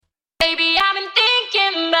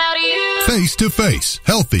Face to Face,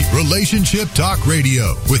 Healthy Relationship Talk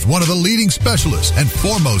Radio, with one of the leading specialists and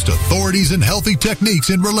foremost authorities in healthy techniques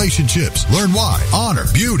in relationships. Learn why honor,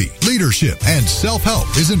 beauty, leadership, and self-help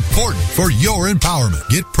is important for your empowerment.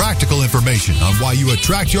 Get practical information on why you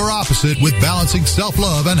attract your opposite with balancing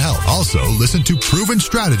self-love and health. Also, listen to proven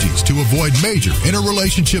strategies to avoid major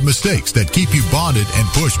interrelationship mistakes that keep you bonded and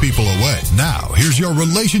push people away. Now, here's your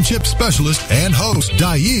relationship specialist and host,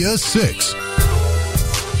 Dia Six.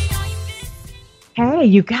 Hey,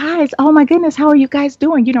 you guys. Oh, my goodness. How are you guys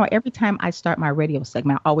doing? You know, every time I start my radio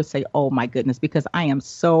segment, I always say, oh, my goodness, because I am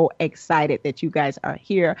so excited that you guys are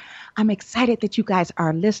here. I'm excited that you guys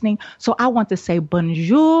are listening. So I want to say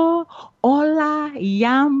bonjour, hola,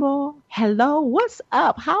 yambo, hello, what's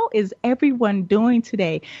up? How is everyone doing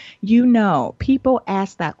today? You know, people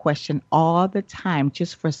ask that question all the time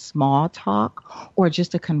just for small talk or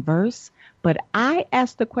just to converse. But I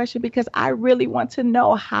asked the question because I really want to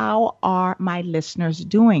know, how are my listeners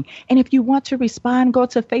doing? And if you want to respond, go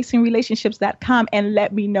to facingrelationships.com and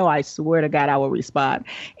let me know. I swear to God, I will respond.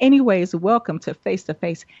 Anyways, welcome to Face to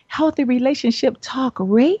Face, Healthy Relationship Talk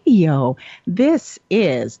Radio. This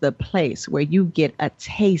is the place where you get a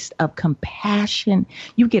taste of compassion.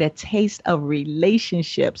 You get a taste of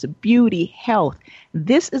relationships, beauty, health.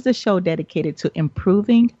 This is the show dedicated to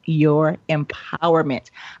improving your empowerment.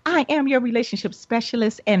 I am your relationship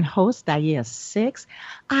specialist and host, Dia Six.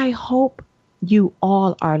 I hope you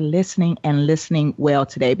all are listening and listening well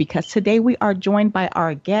today, because today we are joined by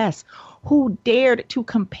our guest who dared to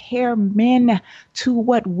compare men to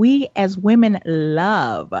what we as women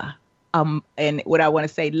love. And what I want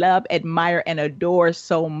to say, love, admire, and adore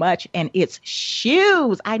so much. And it's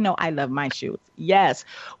shoes. I know I love my shoes. Yes,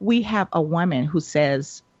 we have a woman who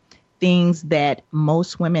says things that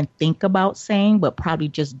most women think about saying, but probably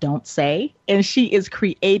just don't say. And she is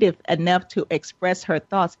creative enough to express her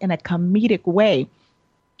thoughts in a comedic way,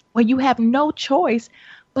 where you have no choice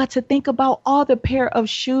but to think about all the pair of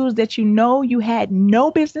shoes that you know you had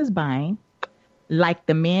no business buying. Like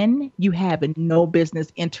the men you have no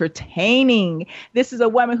business entertaining. This is a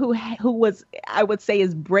woman who was, I would say,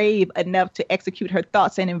 is brave enough to execute her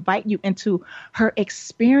thoughts and invite you into her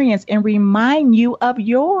experience and remind you of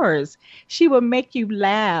yours. She will make you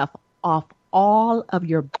laugh off all of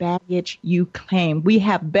your baggage you claim. We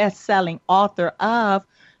have best-selling author of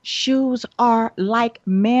Shoes Are Like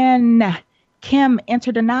Men, Kim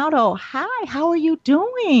Interdonato. Hi, how are you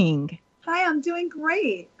doing? Hi, I'm doing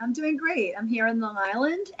great. I'm here in Long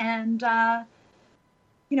Island, and,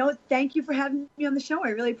 thank you for having me on the show. I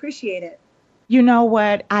really appreciate it. You know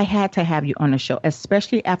what? I had to have you on the show,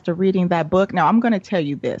 especially after reading that book. Now, I'm going to tell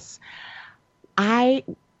you this. I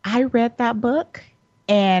read that book,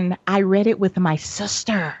 and I read it with my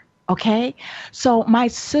sister, okay? So my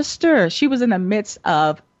sister, she was in the midst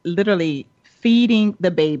of literally feeding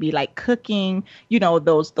the baby, like cooking,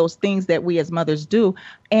 those things that we as mothers do.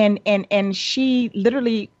 And she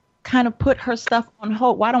literally kind of put her stuff on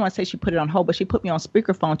hold. Well, I don't want to say she put it on hold, but she put me on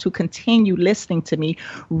speakerphone to continue listening to me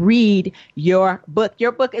read your book.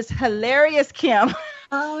 Your book is hilarious, Kim.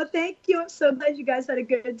 Oh, thank you. I'm so glad you guys had a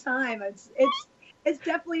good time. It's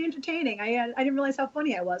definitely entertaining. I didn't realize how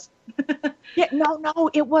funny I was. Yeah,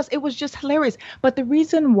 no, it was just hilarious. But the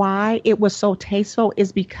reason why it was so tasteful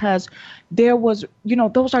is because there was,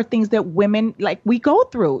 those are things that women, like, we go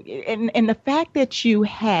through. And the fact that you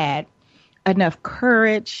had enough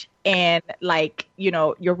courage and, like,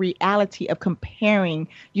 your reality of comparing,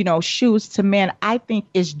 shoes to men, I think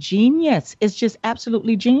is genius. It's just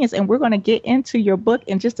absolutely genius. And we're going to get into your book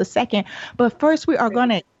in just a second. But first, we are going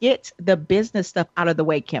to get the business stuff out of the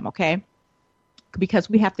way, Kim, okay? Because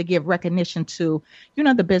we have to give recognition to,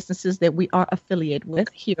 the businesses that we are affiliated with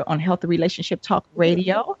here on Healthy Relationship Talk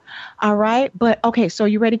Radio. All right. But, okay, so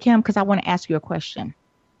you ready, Kim? Because I want to ask you a question.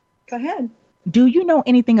 Go ahead. Do you know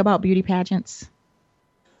anything about beauty pageants?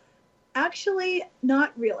 Actually,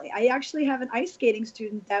 not really. I actually have an ice skating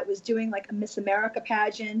student that was doing like a Miss America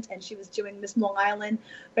pageant, and she was doing Miss Long Island,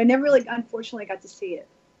 but I never really, unfortunately, got to see it.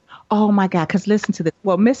 Oh my God, because listen to this.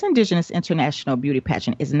 Well, Miss Indigenous International Beauty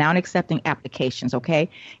Pageant is now accepting applications, okay?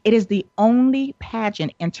 It is the only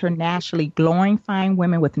pageant internationally glorifying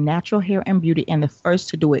women with natural hair and beauty, and the first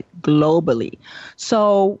to do it globally.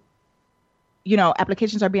 So,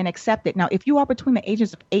 applications are being accepted. Now, if you are between the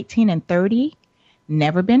ages of 18 and 30,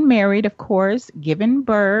 never been married, of course, given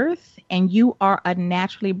birth, and you are a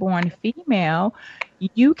naturally born female,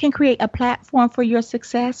 you can create a platform for your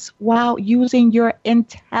success while using your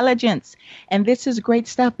intelligence. And this is great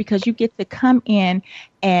stuff because you get to come in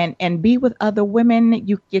and be with other women.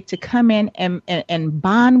 You get to come in and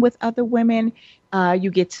bond with other women. You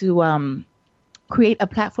get to create a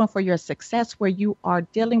platform for your success where you are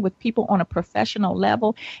dealing with people on a professional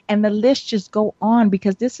level. And the list just go on,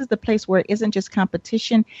 because this is the place where it isn't just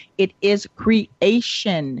competition, it is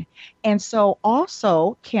creation. And so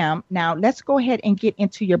also, Kim, now let's go ahead and get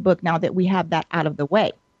into your book now that we have that out of the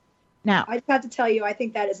way. Now, I have to tell you, I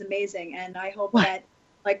think that is amazing. And I hope that,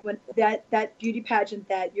 like, when that beauty pageant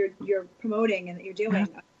that you're promoting and that you're doing,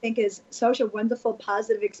 I think is such a wonderful,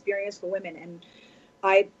 positive experience for women. And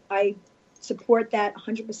I support that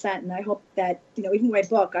 100%. And I hope that, even my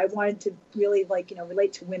book, I wanted to really,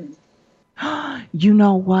 relate to women. You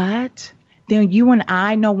know what? Then you and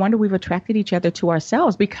I, no wonder we've attracted each other to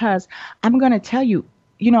ourselves, because I'm going to tell you,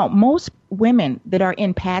 most women that are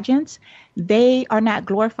in pageants, they are not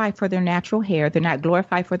glorified for their natural hair. They're not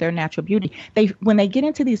glorified for their natural beauty. When they get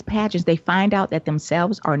into these pageants, they find out that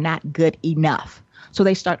themselves are not good enough. So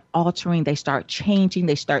they start altering, they start changing,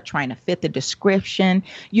 they start trying to fit the description,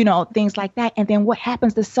 things like that. And then what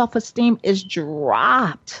happens? The self-esteem is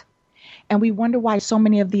dropped. And we wonder why so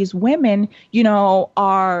many of these women,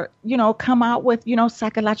 are, come out with,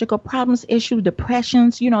 psychological problems, issues,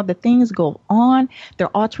 depressions, the things go on.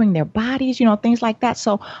 They're altering their bodies, things like that.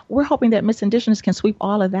 So we're hoping that Miss Indigenous can sweep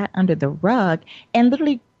all of that under the rug and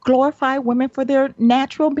literally glorify women for their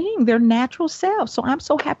natural being, their natural selves. So I'm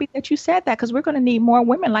so happy that you said that, because we're going to need more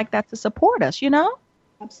women like that to support us,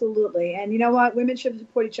 Absolutely. And you know what? Women should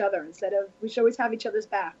support each other we should always have each other's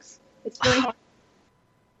backs. It's very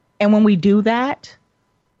And when we do that,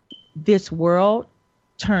 this world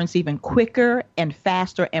turns even quicker and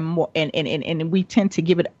faster and more, and we tend to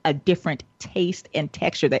give it a different taste and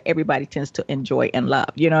texture that everybody tends to enjoy and love.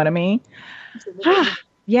 You know what I mean?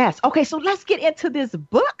 Yes. Okay, so let's get into this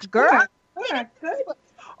book, girl. Yeah, good.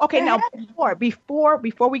 Okay, now before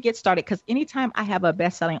we get started, because anytime I have a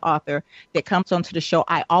best-selling author that comes onto the show,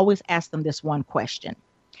 I always ask them this one question.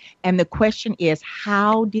 And the question is,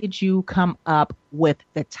 how did you come up with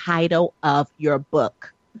the title of your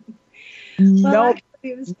book? Nobody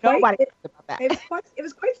thinks about that. It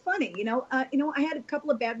was quite funny. I had a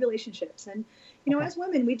couple of bad relationships, and as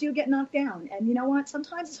women, we do get knocked down. And you know what?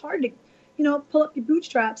 Sometimes it's hard to, pull up your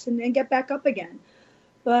bootstraps and get back up again.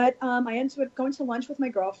 But I ended up going to lunch with my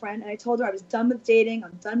girlfriend, and I told her I was done with dating.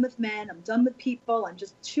 I'm done with men. I'm done with people. I'm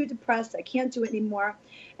just too depressed. I can't do it anymore.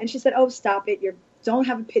 And she said, "Oh, stop it. Don't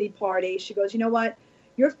have a pity party." She goes, "You know what?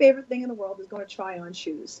 Your favorite thing in the world is going to try on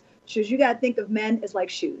shoes. Shoes. You got to think of men as like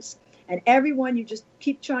shoes. And everyone, you just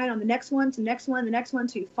keep trying on the next one, to the next one, the next one,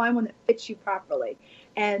 till you find one that fits you properly."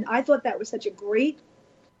 And I thought that was such a great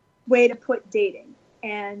way to put dating.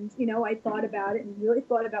 And, I thought about it and really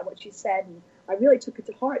thought about what she said. And I really took it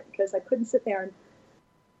to heart, because I couldn't sit there and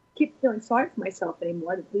keep feeling sorry for myself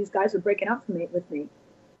anymore. These guys were breaking up with me.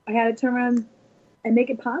 I had to turn around and make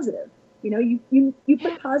it positive. You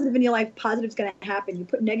put positive in your life, positive's going to happen. You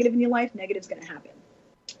put negative in your life, negative's going to happen.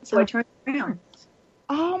 So I turned around.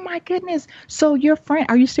 Oh my goodness. So your friend,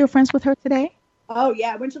 are you still friends with her today? Oh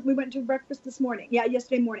yeah. We went to breakfast this morning. Yeah.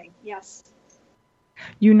 Yesterday morning. Yes.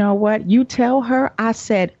 You know what? You tell her I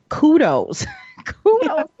said kudos.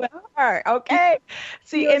 Kudos to her. Okay.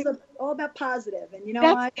 See, it's all about positive, and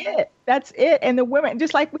That's it. And the women,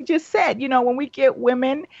 just like we just said, when we get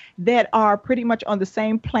women that are pretty much on the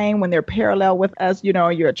same plane, when they're parallel with us,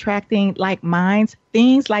 you're attracting like minds,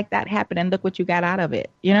 things like that happen. And look what you got out of it,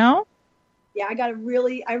 Yeah, I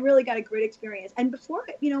really got a great experience. And before,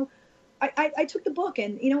 I took the book,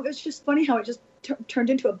 and, it was just funny how it just turned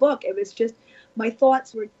into a book. It was just, my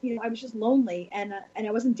thoughts were, I was just lonely, and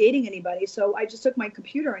I wasn't dating anybody. So I just took my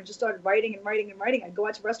computer and just started writing and writing and writing. I'd go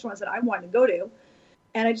out to restaurants that I wanted to go to.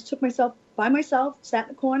 And I just took myself by myself, sat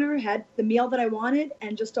in the corner, had the meal that I wanted,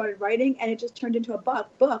 and just started writing. And it just turned into a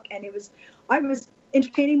book. And I was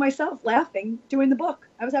entertaining myself, laughing, doing the book.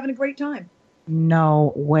 I was having a great time.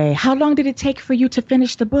 No way. How long did it take for you to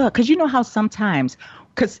finish the book? Because how sometimes,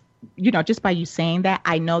 just by you saying that,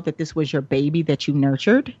 I know that this was your baby that you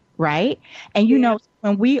nurtured, right? And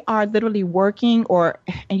when we are literally working,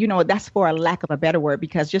 and that's for a lack of a better word,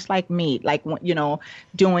 because just like me, like,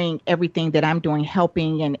 doing everything that I'm doing,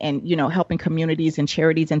 helping and helping communities and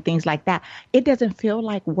charities and things like that, it doesn't feel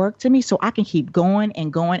like work to me. So I can keep going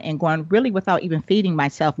and going and going, really, without even feeding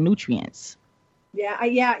myself nutrients. Yeah,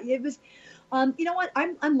 it was. You know what?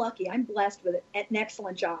 I'm lucky. I'm blessed with an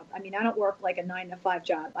excellent job. I mean, I don't work like a 9-to-5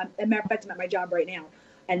 job. As a matter of fact, I'm at my job right now,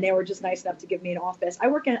 and they were just nice enough to give me an office. I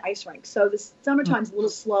work in an ice rink, so the summertime's a little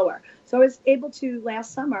slower. So I was able to,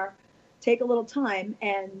 last summer, take a little time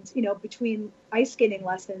and, between ice skating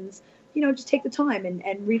lessons, just take the time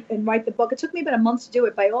and write the book. It took me about a month to do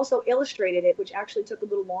it, but I also illustrated it, which actually took a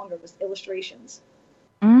little longer with illustrations.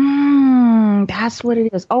 That's what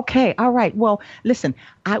it is. Okay. All right. Well, listen,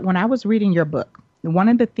 when I was reading your book, one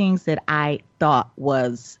of the things that I thought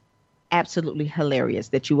was absolutely hilarious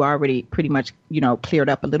that you already pretty much, cleared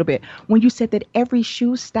up a little bit when you said that every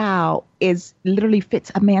shoe style literally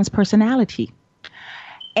fits a man's personality.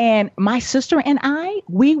 And my sister and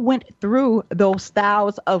we went through those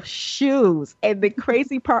styles of shoes. And the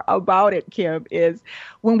crazy part about it, Kim, is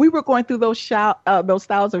when we were going through those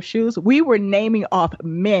styles of shoes, we were naming off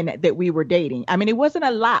men that we were dating. I mean, it wasn't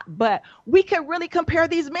a lot, but we could really compare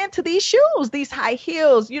these men to these shoes, these high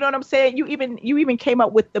heels. You know what I'm saying? You even came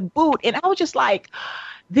up with the boot. And I was just like,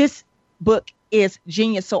 this book is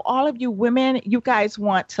genius. So all of you women, you guys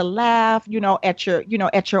want to laugh, at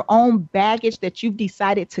your own baggage that you've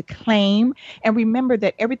decided to claim. And remember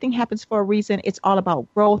that everything happens for a reason. It's all about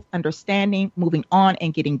growth, understanding, moving on,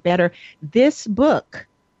 and getting better. This book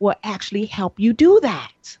will actually help you do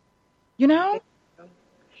that. You know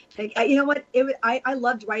what? I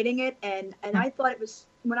loved writing it. And I thought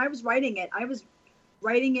when I was writing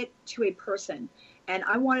it to a person. And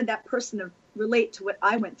I wanted that person to relate to what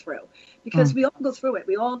I went through, because we all go through it.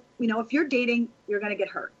 We all, if you're dating, you're going to get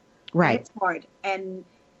hurt. Right. It's hard. And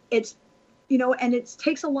it's, and it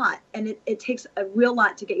takes a lot, and it takes a real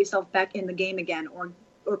lot to get yourself back in the game again,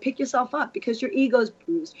 or pick yourself up, because your ego's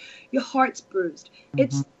bruised, your heart's bruised.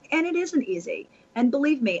 And it isn't easy. And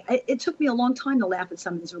believe me, it took me a long time to laugh at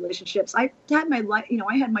some of these relationships. I had my life,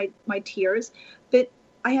 I had my tears, but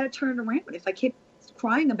I had to turn it around. If I keep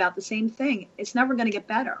crying about the same thing, it's never going to get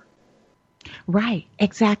better. Right,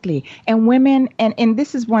 exactly. And women, and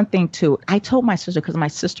this is one thing too. I told my sister, because my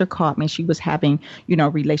sister called me, she was having,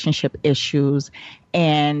 relationship issues,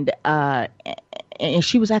 and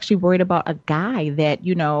she was actually worried about a guy that,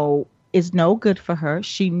 is no good for her.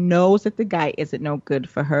 She knows that the guy isn't no good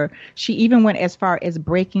for her. She even went as far as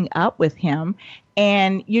breaking up with him,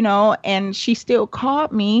 and, and she still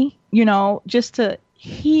called me, just to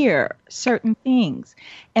hear certain things.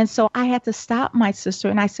 And so I had to stop my sister,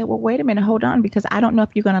 and I said, well, wait a minute, hold on, because I don't know if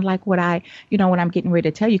you're going to like what what I'm getting ready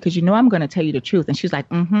to tell you, because I'm going to tell you the truth. And she's like,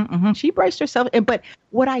 She braced herself. But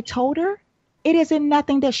what I told her, it isn't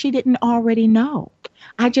nothing that she didn't already know.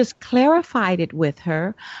 I just clarified it with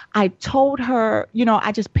her. I told her,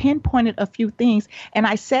 I just pinpointed a few things, and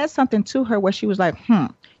I said something to her where she was like,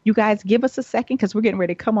 you guys give us a second, because we're getting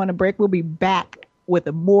ready to come on a break. We'll be back with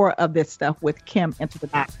more of this stuff with Kim Into the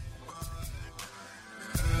Box.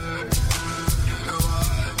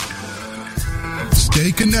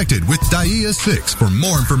 Stay connected with Dia 6 for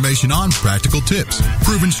more information on practical tips,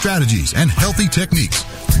 proven strategies, and healthy techniques.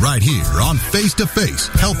 Right here on Face to Face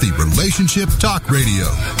Healthy Relationship Talk Radio.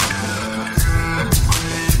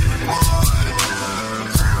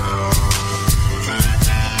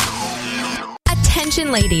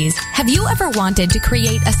 Attention ladies, have you ever wanted to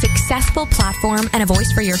create a successful platform and a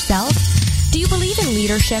voice for yourself? Do you believe in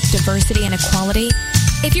leadership, diversity, and equality?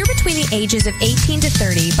 If you're between the ages of 18 to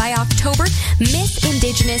 30, by October, Miss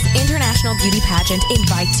Indigenous International Beauty Pageant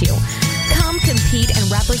invites you. Come compete and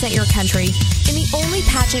represent your country in the only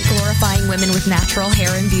pageant glorifying women with natural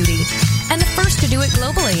hair and beauty, and the first to do it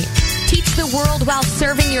globally. Teach the world while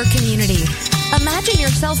serving your community. Imagine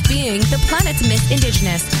yourself being the planet's Miss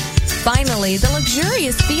Indigenous. Finally, the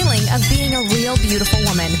luxurious feeling of being a real beautiful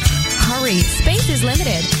woman. Hurry, space is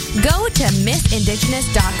limited. Go to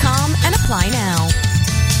missindigenous.com and apply now.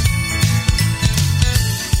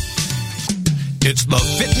 It's the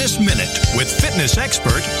Fitness Minute with fitness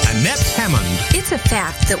expert Annette Hammond. It's a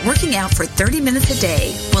fact that working out for 30 minutes a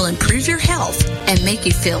day will improve your health and make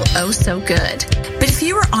you feel oh so good. But if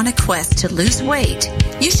you are on a quest to lose weight,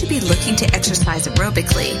 you should be looking to exercise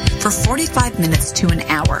aerobically for 45 minutes to an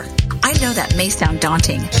hour. I know that may sound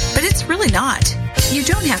daunting, but it's really not. You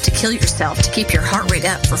don't have to kill yourself to keep your heart rate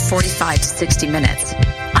up for 45 to 60 minutes.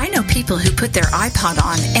 I know people who put their iPod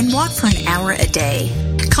on and walk for an hour a day.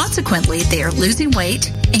 Consequently, they are losing weight,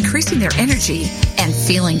 increasing their energy, and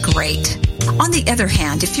feeling great. On the other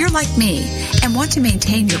hand, if you're like me and want to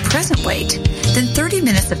maintain your present weight, then 30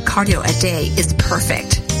 minutes of cardio a day is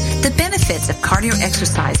perfect. The benefits of cardio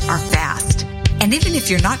exercise are vast. And even if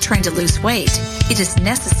you're not trying to lose weight, it is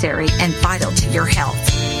necessary and vital to your health.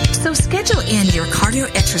 So schedule in your cardio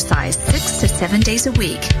exercise 6 to 7 days a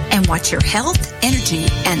week and watch your health, energy,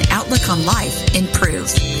 and outlook on life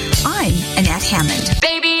improve. I'm Annette Hammond.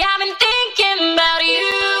 Baby, I've been thinking about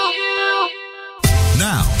you.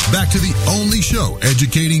 Now, back to the only show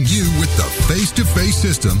educating you with the face-to-face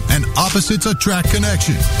system and opposites attract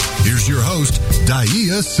connection. Here's your host,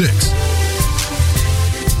 Dia 6.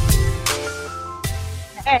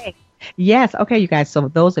 Yes. Okay, you guys. So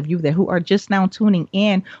those of you that who are just now tuning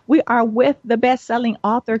in, we are with the best-selling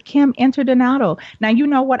author Kim Interdonato. Now, you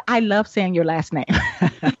know what? I love saying your last name.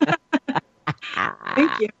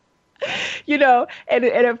 Thank you. And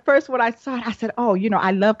at first when I saw it, I said, oh,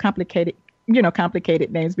 I love complicated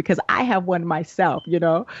names because I have one myself.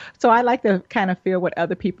 So I like to kind of feel what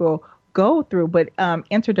other people go through. But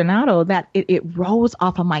Interdonato, that it rolls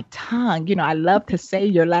off of my tongue. I love to say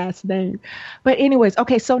your last name. But anyways,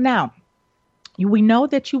 okay, so now we know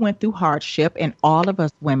that you went through hardship, and all of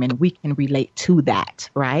us women, we can relate to that,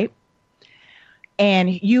 right?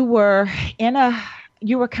 And you were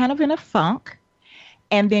kind of in a funk.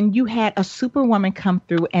 And then you had a superwoman come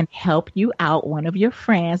through and help you out, one of your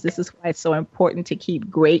friends. This is why it's so important to keep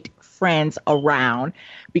great friends around,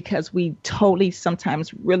 because we totally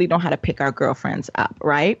sometimes really know how to pick our girlfriends up,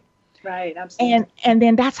 right? Right, absolutely. And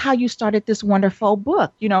then that's how you started this wonderful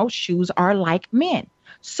book, Shoes Are Like Men.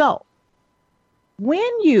 So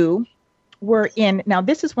when you were now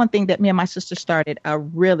this is one thing that me and my sister started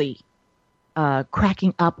really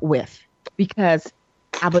cracking up with, because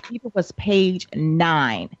I believe it was page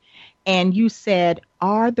 9. And you said,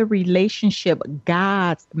 are the relationship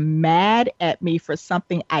gods mad at me for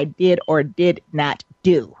something I did or did not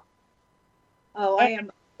do? Oh, I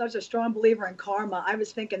am such a strong believer in karma. I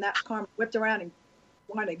was thinking that karma whipped around and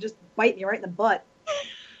wanted to just bite me right in the butt.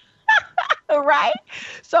 Right?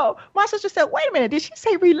 So my sister said, wait a minute, did she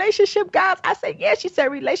say relationship gods? I said, yeah, she said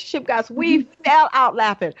relationship gods. We fell out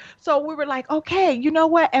laughing. So we were like, okay, you know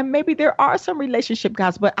what? And maybe there are some relationship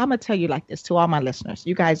gods, but I'm going to tell you like this to all my listeners.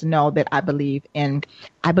 You guys know that I believe in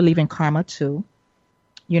karma too,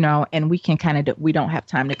 and we can we don't have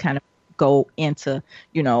time to kind of go into,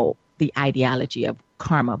 the ideology of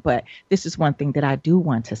karma. But this is one thing that I do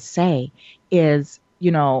want to say is,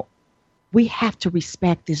 we have to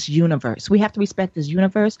respect this universe. We have to respect this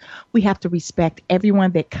universe. We have to respect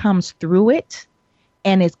everyone that comes through it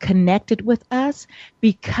and is connected with us,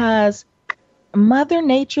 because Mother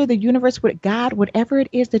Nature, the universe, with God, whatever it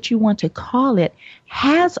is that you want to call it,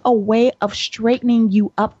 has a way of straightening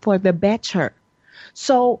you up for the better.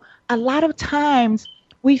 So a lot of times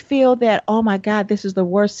we feel that, oh my God, this is the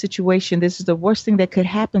worst situation. This is the worst thing that could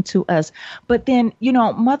happen to us. But then,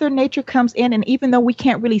 Mother Nature comes in, and even though we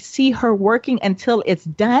can't really see her working until it's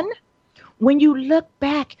done, when you look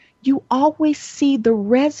back, you always see the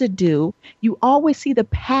residue. You always see the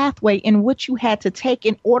pathway in which you had to take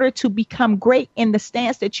in order to become great in the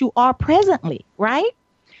stance that you are presently, right?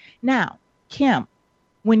 Now, Kim,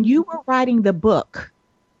 when you were writing the book,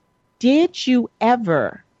 did you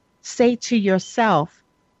ever say to yourself,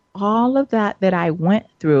 all of that I went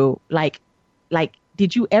through, like,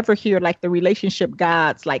 did you ever hear like the relationship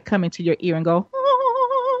gods like come into your ear and go,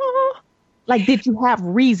 oh? Like, did you have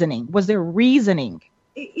reasoning? Was there reasoning?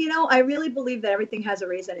 I really believe that everything has a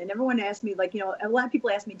reason. And everyone asks me, a lot of people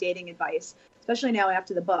ask me dating advice, especially now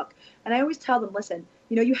after the book. And I always tell them, listen,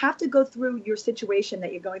 you have to go through your situation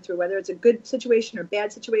that you're going through, whether it's a good situation or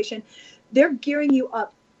bad situation. They're gearing you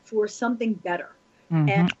up for something better. Mm-hmm.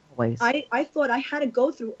 And Always. I thought I had to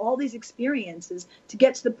go through all these experiences to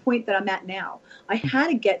get to the point that I'm at now. I had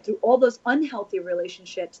to get through all those unhealthy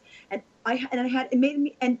relationships, and it made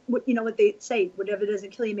me, and what they say, whatever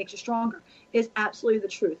doesn't kill you makes you stronger, is absolutely the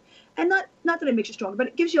truth. And not that it makes you stronger, but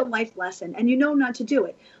it gives you a life lesson, and not to do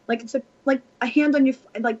it. Like it's like a hand on your,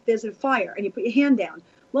 like there's a fire and you put your hand down.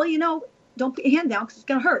 Well, don't put your hand down because it's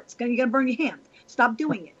gonna hurt. You're gonna burn your hand. Stop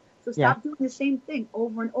doing it. So stop doing the same thing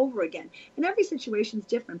over and over again. And every situation is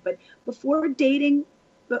different. But before dating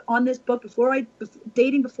on this book,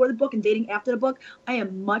 dating before the book and dating after the book, I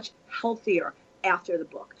am much healthier after the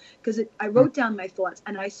book, because I wrote down my thoughts,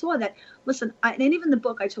 and I saw that, listen, and even the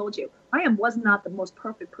book I told you, was not the most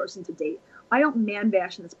perfect person to date. I don't man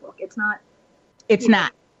bash in this book. It's not. It's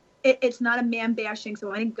not. It's not a man bashing.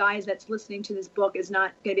 So any guys that's listening to this book is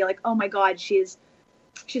not going to be like, oh my God, she's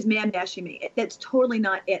man bashing me. That's totally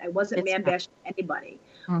not it. I wasn't man bashing anybody.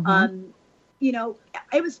 Mm-hmm.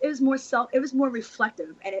 It was more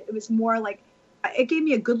reflective, and it was more like, it gave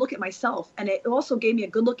me a good look at myself, and it also gave me a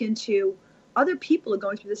good look into other people are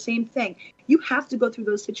going through the same thing. You have to go through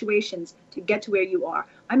those situations to get to where you are.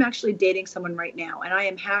 I'm actually dating someone right now, and I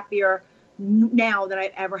am happier now than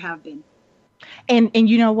I ever have been. And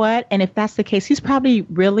you know what? And if that's the case, he's probably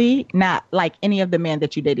really not like any of the men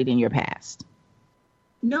that you dated in your past.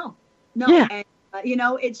 No. Yeah. And,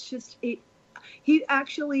 it's just, he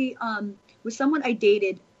actually was someone I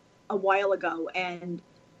dated a while ago, and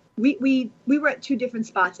we were at two different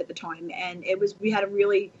spots at the time, and we had a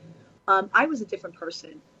really, I was a different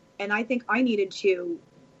person, and I think I needed to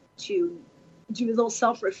do a little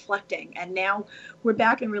self-reflecting, and now we're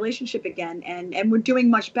back in relationship again, and we're doing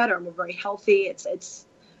much better, and we're very healthy. It's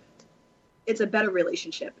a better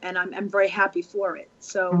relationship, and I'm very happy for it.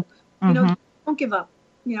 So, don't give up.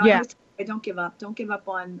 I always say, don't give up. Don't give up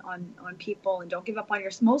on people, and don't give up on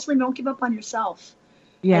mostly don't give up on yourself.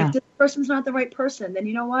 Yeah. If this person's not the right person, then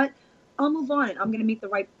you know what? I'll move on, and I'm going to meet the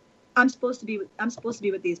right. I'm supposed to be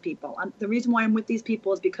with these people. The reason why I'm with these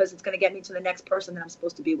people is because it's going to get me to the next person that I'm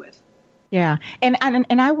supposed to be with. Yeah. And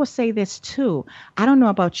I will say this too. I don't know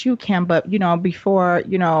about you, Kim, but before,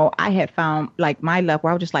 I had found like my love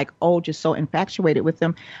where I was just like, just so infatuated with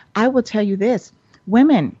them. I will tell you this,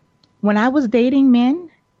 women, when I was dating men,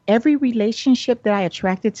 every relationship that I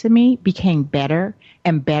attracted to me became better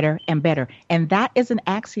and better and better. And that is an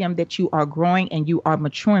axiom that you are growing and you are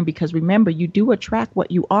maturing, because remember, you do attract what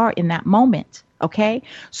you are in that moment. Okay.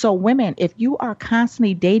 So women, if you are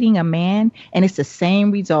constantly dating a man and it's the same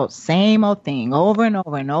result, same old thing over and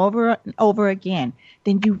over and over and over again,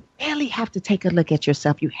 then you really have to take a look at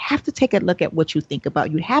yourself. You have to take a look at what you think about.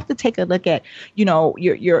 You have to take a look at, your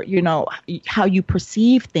how you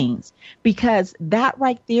perceive things, because that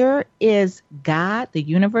right there is God, the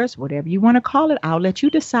universe, whatever you want to call it. I'll let you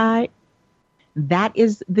decide. That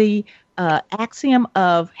is the axiom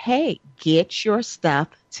of, hey, get your stuff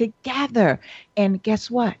together. And guess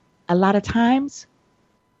what? A lot of times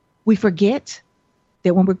we forget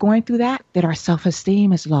that when we're going through that our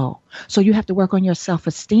self-esteem is low. So you have to work on your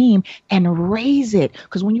self-esteem and raise it.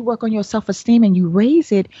 Because when you work on your self-esteem and you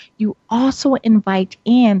raise it, you also invite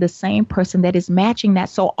in the same person that is matching that.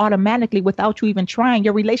 So automatically, without you even trying,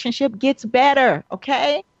 your relationship gets better.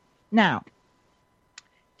 Okay? Now,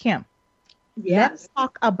 Kim. Yes. Let's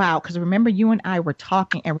talk about, because remember you and I were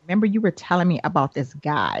talking, and remember you were telling me about this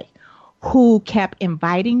guy who kept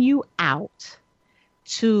inviting you out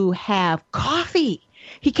to have coffee.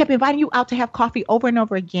 He kept inviting you out to have coffee over and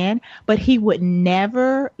over again, but he would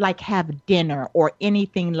never have dinner or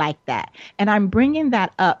anything like that. And I'm bringing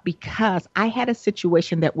that up because I had a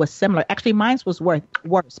situation that was similar. Actually, mine was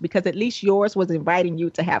worse because at least yours was inviting you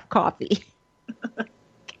to have coffee.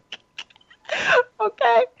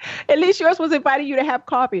 Okay. At least yours was inviting you to have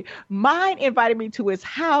coffee. Mine invited me to his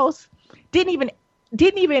house. Didn't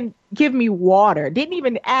even give me water. Didn't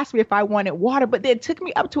even ask me if I wanted water, but then took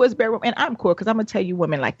me up to his bedroom. And I'm cool, because I'm going to tell you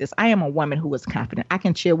women like this. I am a woman who is confident. I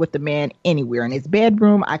can chill with the man anywhere in his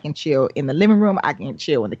bedroom. I can chill in the living room. I can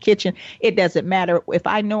chill in the kitchen. It doesn't matter. If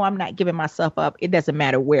I know I'm not giving myself up, it doesn't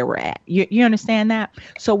matter where we're at. You understand that?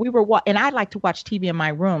 So we were, and I like to watch TV in my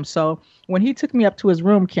room. So when he took me up to his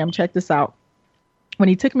room, Kim, check this out. When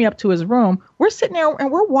he took me up to his room, we're sitting there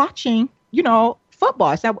and we're watching,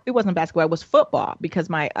 football. So it wasn't basketball, it was football, because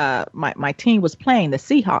my team was playing, the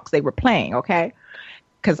Seahawks, they were playing, okay?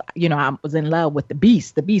 Because, I was in love with the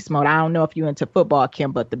beast mode. I don't know if you're into football,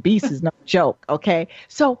 Kim, but the beast is no joke, okay?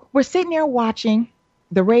 So we're sitting there watching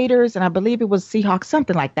the Raiders, and I believe it was Seahawks,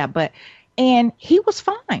 something like that, and he was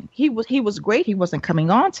fine. He was great. He wasn't coming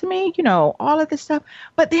on to me, all of this stuff.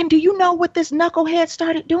 But then do you know what this knucklehead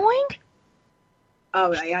started doing?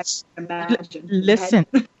 Oh, I imagine. Listen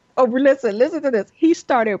to this. He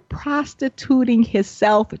started prostituting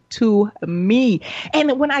himself to me.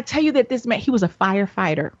 And when I tell you that this man, he was a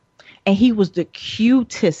firefighter, and he was the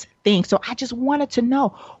cutest thing. So I just wanted to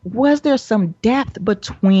know, was there some depth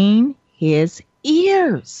between his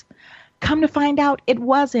ears? Come to find out, it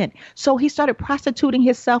wasn't. So he started prostituting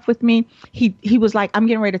himself with me. He was like, I'm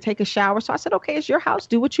getting ready to take a shower. So I said, okay, it's your house.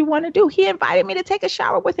 Do what you want to do. He invited me to take a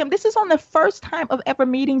shower with him. This is on the first time of ever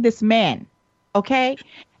meeting this man. Okay.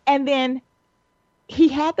 And then he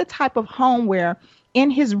had the type of home where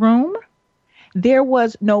in his room, there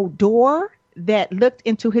was no door that looked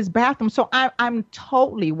into his bathroom. So I'm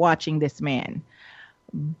totally watching this man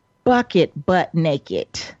butt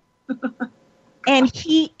naked. And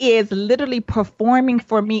he is literally performing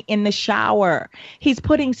for me in the shower. He's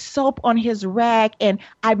putting soap on his rag. And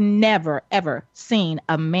I've never, ever seen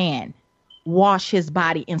a man wash his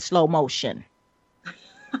body in slow motion.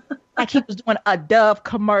 Like he was doing a Dove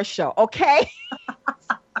commercial. Okay.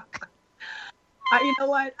 You know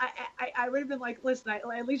what? I would have been like, listen,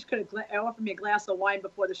 I at least could have offered me a glass of wine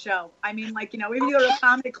before the show. I mean, even you go to a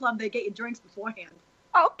comedy club, they get you drinks beforehand.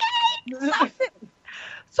 Okay.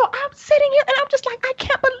 So I'm sitting here and I'm just like, I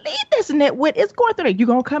can't believe this nitwit is going through that. You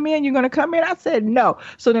gonna come in? You're gonna come in? I said no.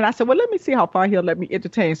 So then I said, well, let me see how far he'll let me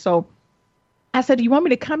entertain. So I said, do you want me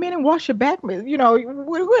to come in and wash your back? What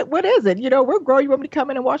is it? We're grown. You want me to come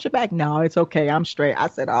in and wash your back? No, it's okay. I'm straight. I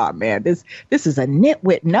said, oh man, this is a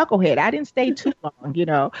nitwit knucklehead. I didn't stay too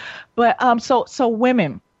long, But so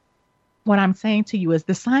women, what I'm saying to you is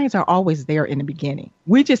the signs are always there in the beginning.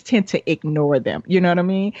 We just tend to ignore them. You know what I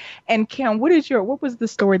mean? And Kim, what was the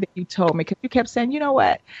story that you told me? Because you kept saying, you know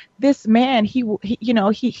what, this man,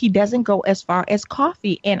 he doesn't go as far as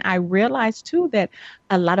coffee. And I realized too that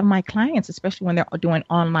a lot of my clients, especially when they're doing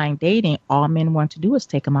online dating, all men want to do is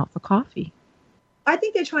take them out for coffee. I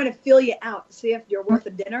think they're trying to feel you out to see if you're worth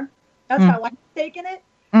a dinner. That's how I'm taking it.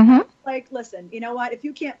 Mm-hmm. Like, listen, you know what? If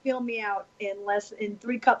you can't feel me out in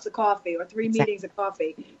 3 cups of coffee or 3 meetings of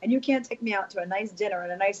coffee, and you can't take me out to a nice dinner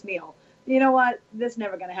and a nice meal, you know what? That's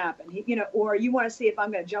never going to happen. Or you want to see if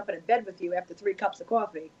I'm going to jump in bed with you after 3 cups of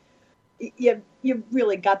coffee. You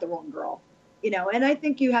really got the wrong girl, And I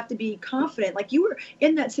think you have to be confident. Like you were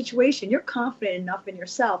in that situation, you're confident enough in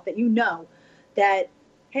yourself that you know that,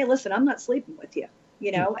 hey, listen, I'm not sleeping with you.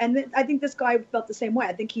 And I think this guy felt the same way.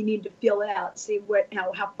 I think he needed to feel it out, see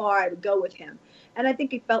how far I would go with him. And I think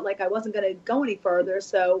he felt like I wasn't going to go any further.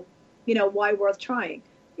 So, why worth trying?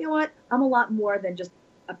 You know what? I'm a lot more than just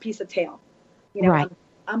a piece of tail. Right.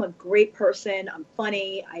 I'm a great person. I'm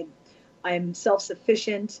funny. I'm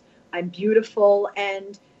self-sufficient. I'm beautiful.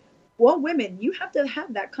 And women, you have to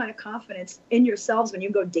have that kind of confidence in yourselves when you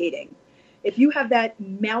go dating. If you have that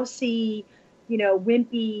mousy,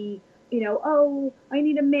 wimpy, oh, I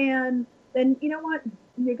need a man, then you know what?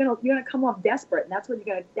 You're gonna come off desperate, and that's what's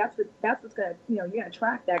gonna you're gonna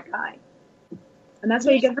attract that guy, and that's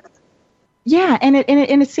where you get hurt. Yeah, and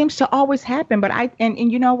it seems to always happen. But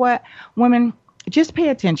and you know what, women, just pay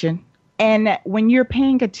attention, and when you're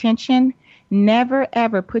paying attention, never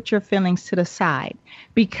ever put your feelings to the side,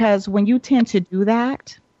 because when you tend to do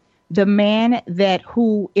that, the man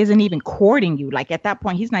who isn't even courting you, like at that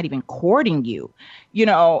point, he's not even courting you,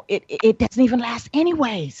 it doesn't even last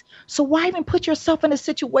anyways. So why even put yourself in a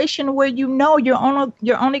situation where you're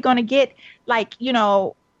only going to get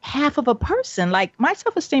half of a person? Like my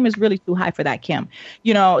self-esteem is really too high for that, Kim.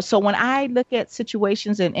 So when I look at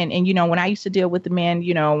situations and when I used to deal with the men,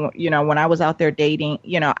 when I was out there dating,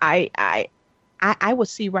 I would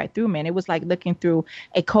see right through men. It was like looking through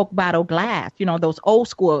a Coke bottle glass, those old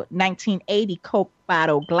school 1980 Coke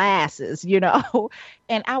bottle glasses,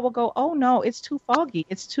 and I will go, oh no, it's too foggy.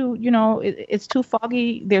 It's too, it's too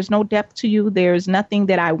foggy. There's no depth to you. There's nothing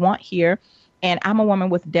that I want here. And I'm a woman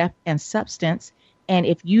with depth and substance. And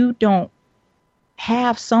if you don't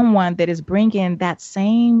have someone that is bringing that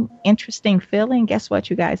same interesting feeling, guess what,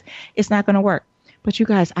 you guys? It's not going to work. But you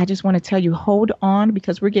guys, I just want to tell you, hold on,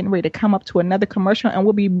 because we're getting ready to come up to another commercial, and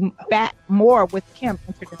we'll be back more with Kim.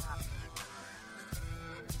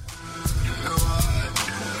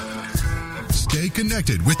 Stay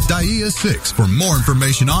connected with Dia 6 for more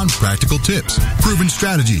information on practical tips, proven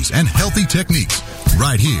strategies, and healthy techniques.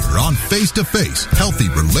 Right here on Face to Face Healthy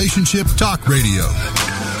Relationship Talk Radio.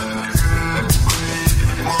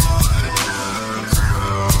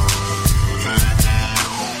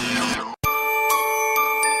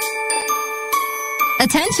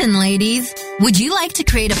 Attention, ladies. Would you like to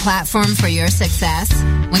create a platform for your success?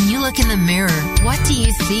 When you look in the mirror, what do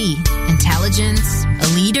you see? Intelligence? A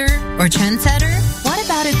leader? Or trendsetter? What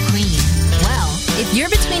about a queen? Well, if you're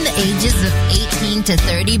between the ages of 18 to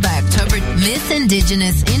 30 by October, Miss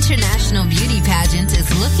Indigenous International Beauty Pageant is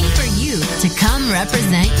looking for you to come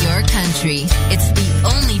represent your country. It's the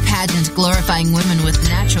only pageant glorifying women with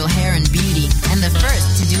natural hair and beauty, and the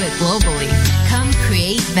first to do it globally. Come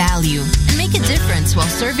create value and make a difference while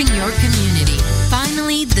serving your community.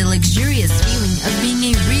 Finally, the luxurious feeling of being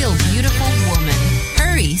a real beautiful woman.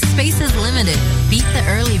 Hurry, space is limited. Beat the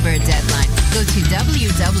early bird deadline. Go to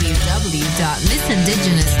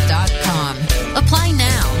www.missindigenous.com. Apply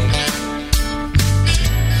now.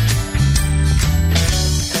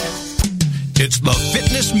 It's the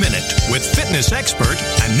Fitness Minute with fitness expert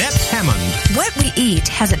Annette Hammond. What we eat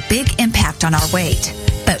has a big impact on our weight,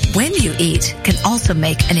 but when you eat can also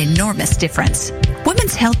make an enormous difference.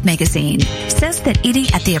 Women's Health magazine says that eating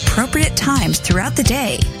at the appropriate times throughout the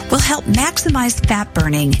day will help maximize fat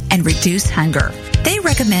burning and reduce hunger. They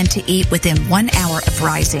recommend to eat within 1 hour of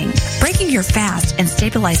rising. Breaking your fast and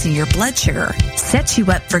stabilizing your blood sugar sets you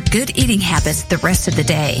up for good eating habits the rest of the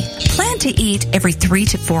day. Plan to eat every 3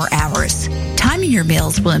 to 4 hours. Timing your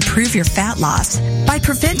meals will improve your fat loss by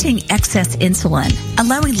preventing excess insulin,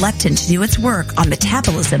 allowing leptin to do its work on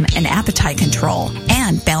metabolism and appetite control,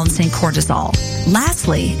 and balancing cortisol.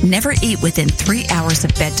 Lastly, never eat within 3 hours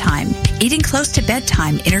of bedtime. Eating close to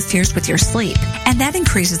bedtime interferes with your sleep, and that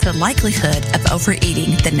increases the likelihood of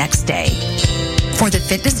overeating the next day. For the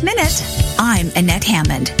Fitness Minute, I'm Annette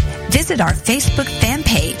Hammond. Visit our Facebook fan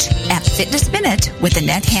page at Fitness Minute with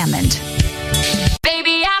Annette Hammond.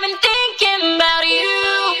 Baby, I've been thinking about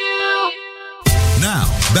you. Now,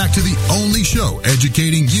 back to the weekly show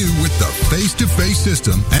educating you with the face-to-face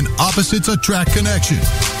system and opposites attract connection.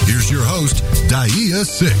 Here's your host, Dia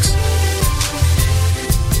Six.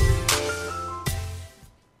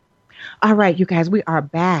 All right, you guys, we are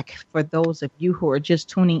back. For those of you who are just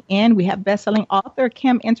tuning in, we have best-selling author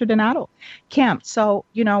Kim Interdonato. Kim, so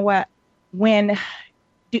you know what?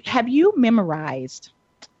 Have you memorized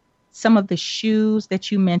some of the shoes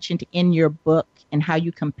that you mentioned in your book and how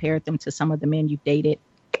you compared them to some of the men you dated?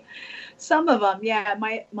 Some of them, yeah.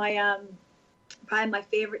 Probably my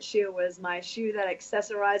favorite shoe was my shoe that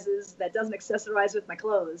doesn't accessorize with my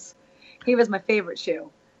clothes. He was my favorite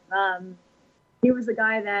shoe. He was a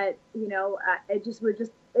guy that, you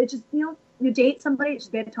date somebody, it's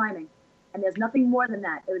just bad timing. And there's nothing more than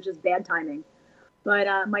that. It was just bad timing.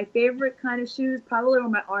 But my favorite kind of shoes probably were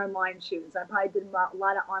my online shoes. I probably did a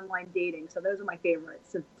lot of online dating. So those are my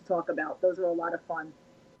favorites to talk about. Those were a lot of fun.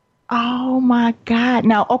 Oh, my God.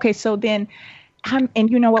 Now, okay, so then, and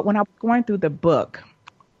you know what? When I was going through the book,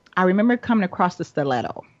 I remember coming across the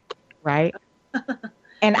stiletto, right?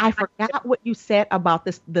 And I forgot what you said about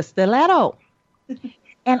the stiletto.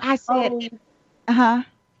 And I said,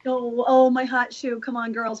 Oh, my hot shoe. Come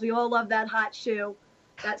on, girls. We all love that hot shoe.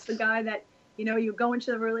 That's the guy that, you go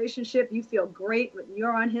into the relationship, you feel great when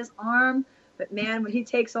you're on his arm. But man, when he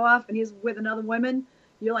takes off and he's with another woman,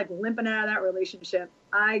 you're like limping out of that relationship.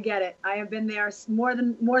 I get it. I have been there more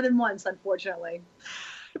than once, unfortunately.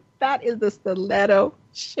 That is the stiletto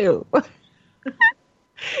shoe.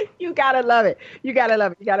 You gotta love it. You gotta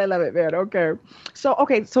love it, man. Okay.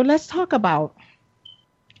 So let's talk about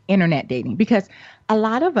internet dating, because a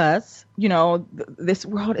lot of us, this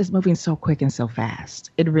world is moving so quick and so fast.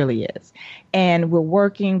 It really is. And we're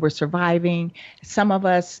working, we're surviving. Some of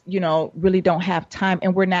us, really don't have time,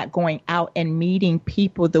 and we're not going out and meeting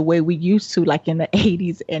people the way we used to, like in the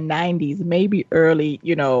 80s and 90s, maybe early,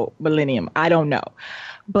 millennium. I don't know.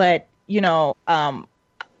 But,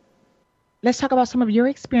 let's talk about some of your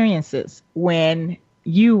experiences when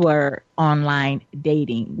you were online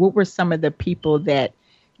dating. What were some of the people that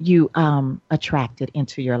you attracted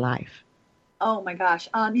into your life? Oh my gosh.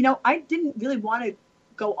 I didn't really want to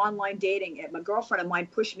go online dating. My girlfriend of mine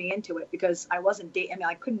pushed me into it because I wasn't dating.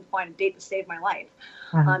 I couldn't find a date to save my life.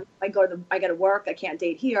 I go to work. I can't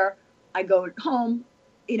date here. I go home,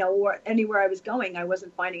 or anywhere I was going, I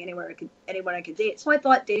wasn't finding anyone I could date. So I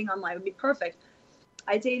thought dating online would be perfect.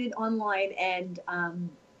 I dated online, and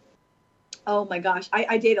oh my gosh,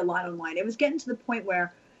 I dated a lot online. It was getting to the point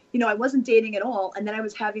where, I wasn't dating at all. And then I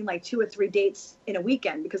was having like 2 or 3 dates in a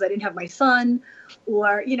weekend because I didn't have my son,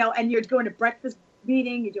 or, and you're going to breakfast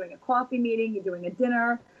meeting, you're doing a coffee meeting, you're doing a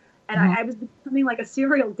dinner. And I was becoming like a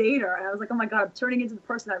serial dater. And I was like, oh my God, I'm turning into the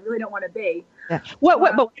person I really don't want to be. Yeah.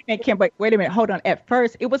 Kim, wait a minute. Hold on. At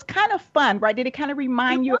first, it was kind of fun, right? Did it kind of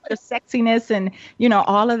remind you of the sexiness and,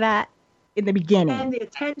 all of that in the beginning? And the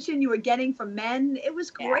attention you were getting from men, it was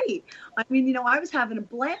great. I mean, I was having a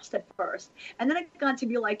blast at first. And then it got to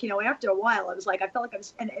be like, after a while, I was like, I felt like I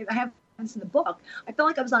was, and I have this in the book, I felt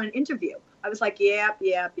like I was on an interview. I was like, yeah,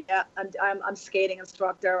 I'm skating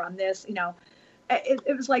instructor, I'm this,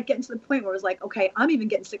 It was like getting to the point where it was like, okay, I'm even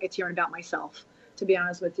getting sick of hearing about myself, to be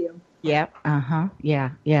honest with you. Yeah.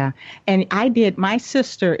 Yeah. And my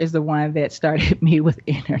sister is the one that started me with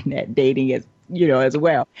internet dating as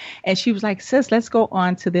well. And she was like, sis, let's go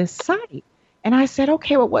on to this site. And I said,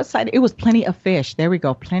 okay, well, what site? It was Plenty of Fish. There we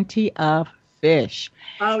go. Plenty of Fish.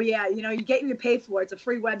 Oh, yeah. You get what you pay for. It's a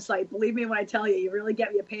free website. Believe me when I tell you, you really get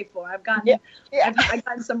what you pay for. I've gotten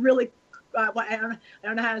some really, I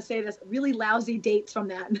don't know how to say this, really lousy dates from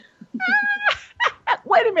that.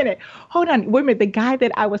 Wait a minute. Hold on. Wait a minute. The guy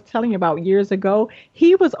that I was telling you about years ago,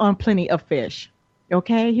 he was on Plenty of Fish.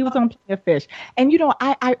 Okay. He was on Plenty of Fish. And,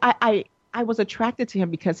 I was attracted to him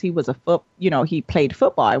because he was he played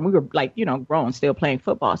football, and we were like, grown, still playing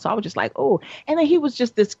football. So I was just like, oh, and then he was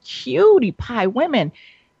just this cutie pie. Women,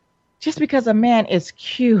 just because a man is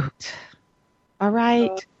cute, all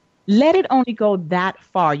right, let it only go that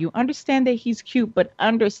far. You understand that he's cute, but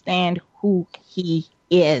understand who he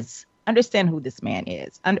is. Understand who this man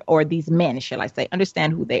is, or these men, shall I say,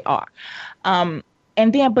 understand who they are. And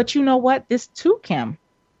then, but you know what? This too, Kim,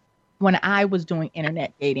 when I was doing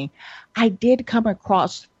internet dating, I did come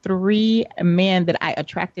across 3 men that I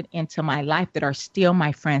attracted into my life that are still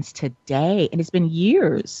my friends today. And it's been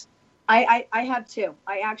years. I have too.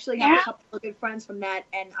 I actually have a couple of good friends from that.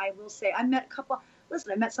 And I will say I met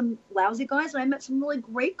some lousy guys, and I met some really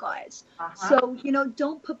great guys. So,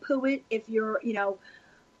 don't poo-poo it if you're,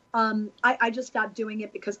 I just stopped doing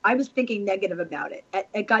it because I was thinking negative about it.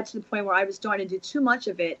 It got to the point where I was starting to do too much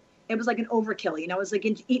of it. It was like an overkill, it was like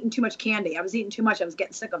eating too much candy. I was eating too much. I was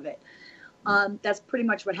getting sick of it. That's pretty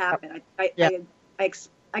much what happened.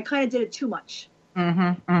 I kind of did it too much.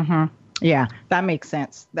 Yeah, that makes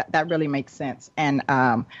sense. That really makes sense. And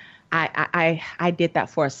I did that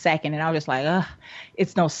for a second, and I was just like, ugh,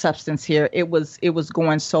 it's no substance here. It was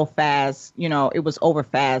going so fast, it was over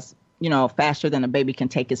fast, faster than a baby can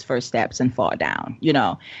take his first steps and fall down.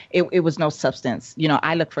 It was no substance.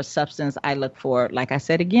 I look for substance. I look for, like I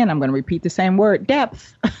said again, I'm going to repeat the same word,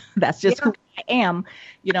 depth. That's just who I am,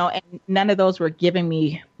 and none of those were giving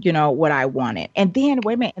me, what I wanted. And then,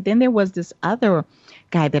 wait a minute, and then there was this other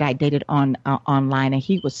guy that I dated online, and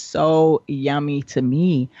he was so yummy to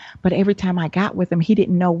me. But every time I got with him, he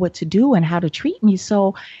didn't know what to do and how to treat me.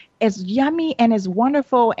 So as yummy and as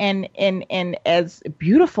wonderful and as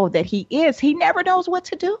beautiful that he is, he never knows what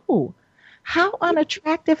to do. How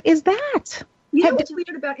unattractive is that? You know what's weird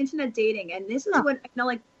about internet dating, and this is what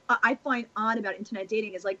I find odd about internet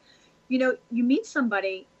dating is you meet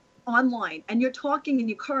somebody online and you're talking and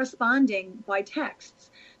you're corresponding by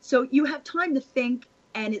texts. So you have time to think,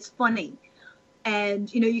 and it's funny.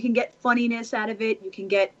 And, you can get funniness out of it. You can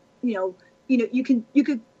get, you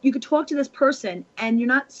could talk to this person and you're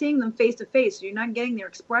not seeing them face to face. So you're not getting their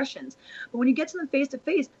expressions. But when you get to them face to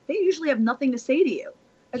face, they usually have nothing to say to you.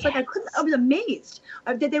 It's like, I was amazed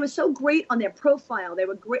that they were so great on their profile. They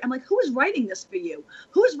were great. I'm like, who is writing this for you?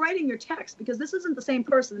 Who is writing your text? Because this isn't the same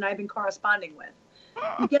person that I've been corresponding with.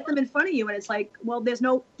 You get them in front of you and it's like, well, there's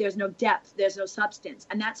no depth. There's no substance.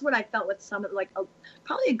 And that's what I felt with some of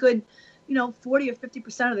probably a good, 40 or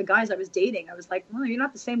 50% of the guys I was dating. I was like, well, you're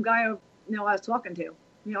not the same guy I was talking to.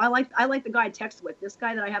 I like the guy I text with. This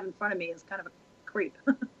guy that I have in front of me is kind of a creep.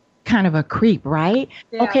 Kind of a creep, right?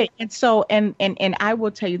 Yeah. Okay. And so, and I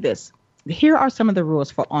will tell you this, here are some of the rules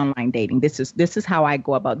for online dating. This is how I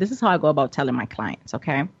go about telling my clients.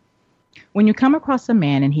 Okay. When you come across a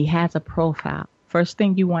man and he has a profile, first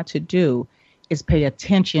thing you want to do is pay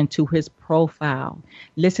attention to his profile.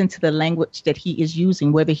 Listen to the language that he is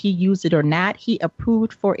using, whether he used it or not. He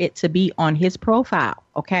approved for it to be on his profile.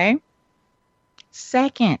 Okay.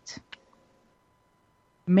 Second,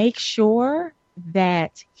 make sure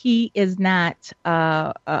that he is not,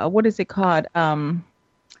 what is it called? When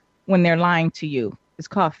they're lying to you, it's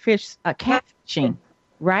called catfishing,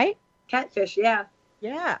 right? Catfish. Yeah.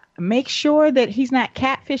 Yeah. Make sure that he's not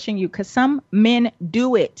catfishing you, because some men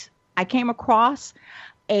do it. I came across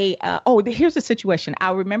here's the situation.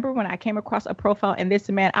 I remember when I came across a profile and this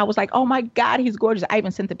man, I was like, oh my God, he's gorgeous. I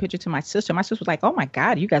even sent the picture to my sister. My sister was like, oh my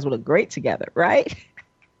God, you guys would look great together, right?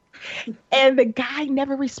 And the guy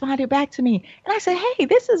never responded back to me. And I said, hey,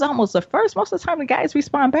 this is almost a first. Most of the time the guys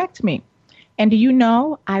respond back to me. And do you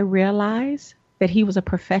know, I realized that he was a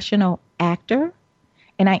professional actor.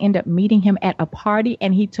 And I ended up meeting him at a party,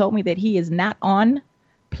 and he told me that he is not on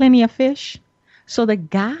Plenty of Fish. So the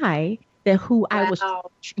guy this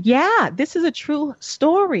is a true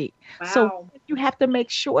story. Wow. So you have to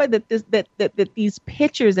make sure that that these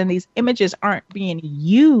pictures and these images aren't being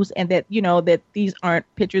used, and that, that these aren't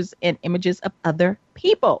pictures and images of other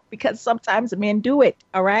people, because sometimes men do it.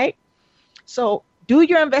 All right. So do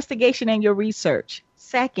your investigation and your research.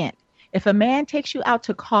 Second, if a man takes you out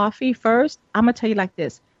to coffee first, I'm going to tell you like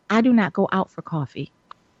this. I do not go out for coffee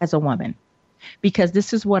as a woman, because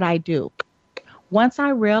this is what I do. Once I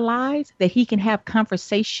realize that he can have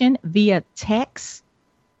conversation via text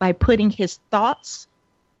by putting his thoughts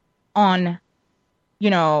on,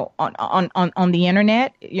 on the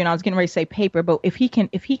internet, I was getting ready to say paper, but if he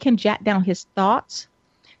can jot down his thoughts,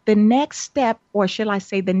 the next step, or should I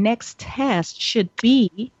say the next test, should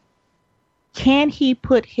be, can he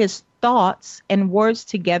put his thoughts and words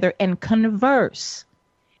together and converse?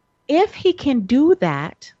 If he can do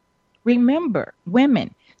that, remember,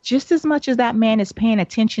 women, just as much as that man is paying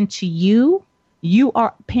attention to you, you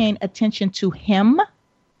are paying attention to him.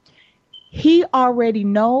 He already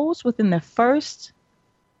knows within the first,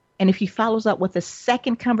 and if he follows up with a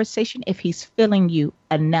second conversation, if he's feeling you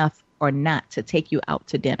enough or not to take you out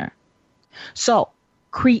to dinner. So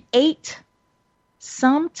create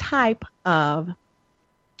some type of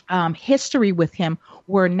history with him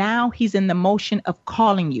where now he's in the motion of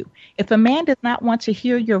calling you. If a man does not want to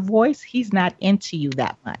hear your voice, he's not into you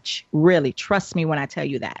that much. Really, trust me when I tell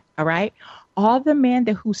you that. All right. All the men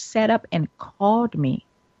who set up and called me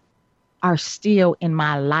are still in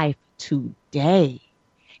my life today.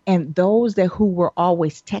 And those who were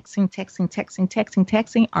always texting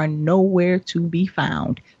are nowhere to be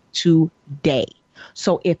found today.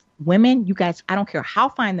 So if women, you guys, I don't care how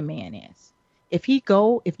fine the man is. If you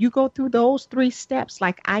go through those 3 steps,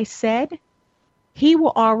 like I said, he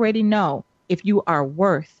will already know if you are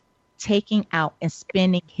worth taking out and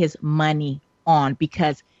spending his money on,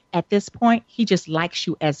 because at this point, he just likes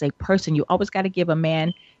you as a person. You always got to give a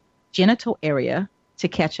man genital area to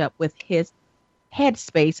catch up with his head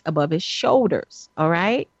space above his shoulders. All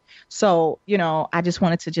right. So, I just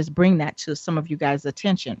wanted to just bring that to some of you guys'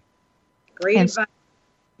 attention. Great advice.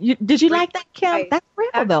 Did you like that, Kim? That's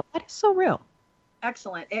real, though. That is so real.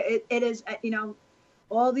 Excellent. It is,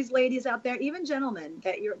 all these ladies out there, even gentlemen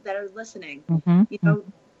that are listening,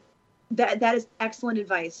 that is excellent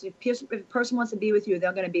advice. If a person wants to be with you,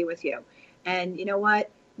 they're going to be with you. And you know what?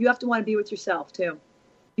 You have to want to be with yourself too.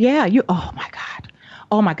 Yeah. Oh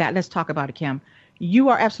my God. Let's talk about it, Kim. You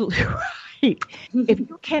are absolutely right. If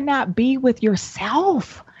you cannot be with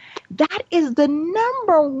yourself, that is the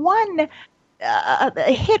number one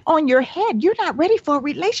hit on your head. You're not ready for a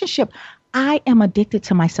relationship. I am addicted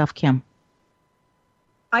to myself, Kim.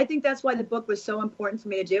 I think that's why the book was so important for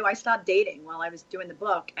me to do. I stopped dating while I was doing the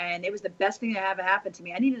book, and it was the best thing that ever happened to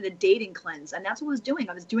me. I needed a dating cleanse, and that's what I was doing.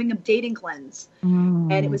 I was doing a dating cleanse,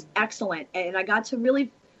 and it was excellent. And I got to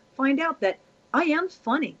really find out that I am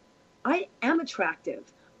funny. I am attractive.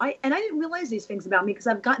 And I didn't realize these things about me because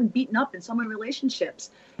I've gotten beaten up in so many relationships.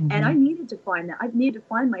 And I needed to find that. I needed to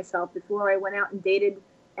find myself before I went out and dated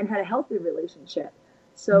and had a healthy relationship.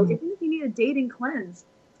 So if you need a dating cleanse,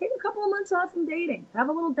 take a couple of months off from dating. Have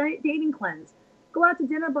a little dating cleanse. Go out to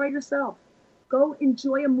dinner by yourself. Go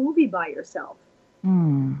enjoy a movie by yourself.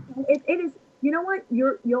 It is, you know what?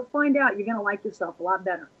 You'll find out you're going to like yourself a lot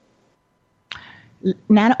better.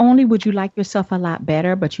 Not only would you like yourself a lot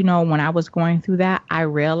better, but when I was going through that, I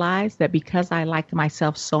realized that because I liked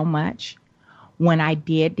myself so much, when I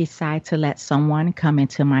did decide to let someone come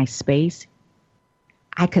into my space,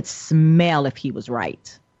 I could smell if he was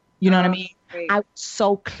right. You know what I mean? Great. I was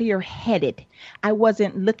so clear-headed. I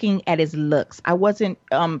wasn't looking at his looks. I wasn't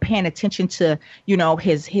paying attention to,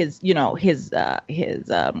 his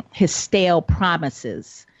stale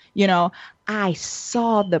promises. I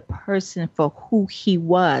saw the person for who he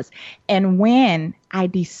was. And when I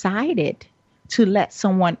decided to let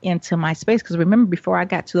someone into my space, because remember, before I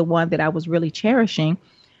got to the one that I was really cherishing,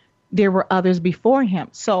 there were others before him.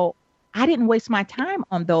 So I didn't waste my time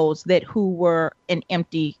on those who were an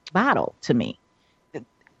empty bottle to me.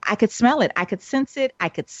 I could smell it. I could sense it. I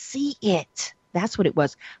could see it. That's what it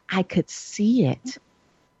was. I could see it.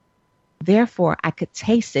 Therefore, I could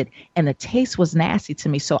taste it, and the taste was nasty to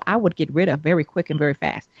me, so I would get rid of very quick and very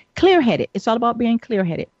fast. Clear-headed. It's all about being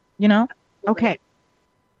clear-headed, Okay.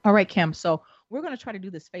 All right, Kim. So we're going to try to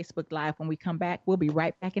do this Facebook Live when we come back. We'll be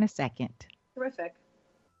right back in a second. Terrific.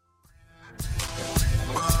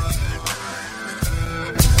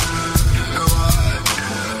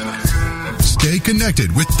 Stay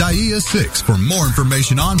connected with Dia 6 for more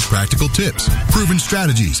information on practical tips, proven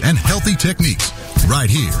strategies, and healthy techniques.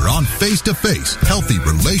 Right here on Face to Face Healthy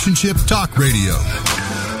Relationship Talk Radio.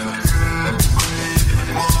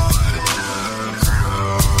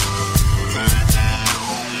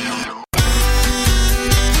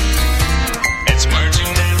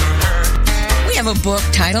 We have a book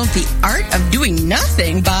titled The Art of Doing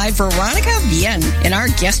Nothing by Veronica Bien in our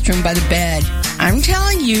guest room by the bed. I'm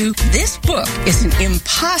telling you, this book is an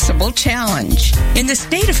impossible challenge. In the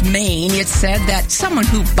state of Maine, it's said that someone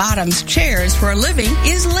who bottoms chairs for a living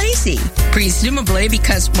is lazy, presumably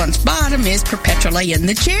because one's bottom is perpetually in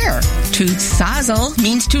the chair. To sozzle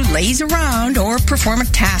means to laze around or perform a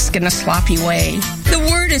task in a sloppy way. The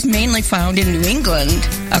word is mainly found in New England.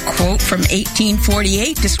 A quote from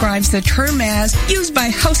 1848 describes the term as used by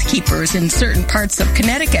housekeepers in certain parts of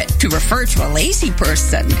Connecticut to refer to a lazy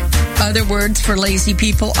person. Other words for lazy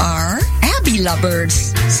people are abbey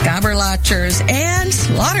lubbers, scabberlatchers, and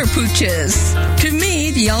slaughterpooches. To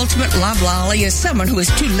me, the ultimate loblolly is someone who is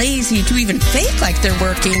too lazy to even fake like they're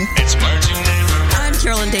working. It's Martin. I'm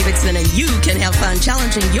Carolyn Davidson, and you can have fun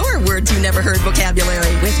challenging your words you never heard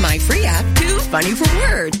vocabulary with my free app, Too Funny for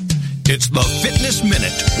Word. It's the Fitness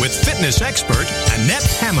Minute with fitness expert Annette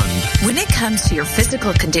Hammond. When it comes to your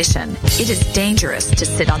physical condition, it is dangerous to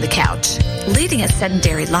sit on the couch. Leading a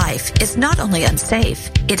sedentary life is not only unsafe,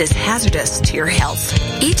 it is hazardous to your health.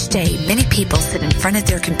 Each day, many people sit in front of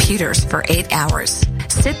their computers for 8 hours,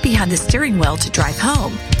 sit behind the steering wheel to drive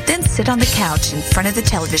home, then sit on the couch in front of the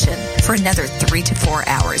television for another 3 to 4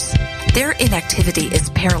 hours. Their inactivity is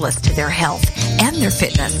perilous to their health and their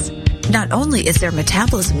fitness. Not only is their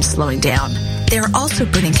metabolism slowing down, they are also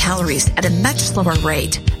burning calories at a much slower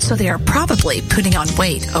rate, so they are probably putting on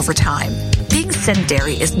weight over time. Being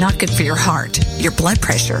sedentary is not good for your heart, your blood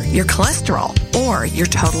pressure, your cholesterol, or your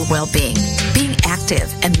total well-being. Being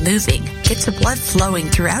active and moving gets the blood flowing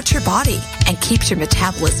throughout your body and keeps your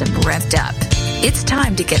metabolism revved up. It's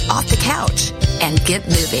time to get off the couch and get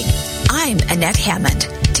moving. I'm Annette Hammond.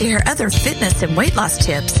 To hear other fitness and weight loss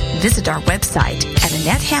tips, visit our website at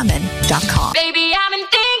AnnetteHammond.com. Baby, I've been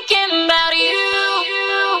thinking about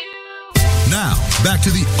you. Now, back to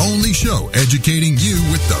the only show educating you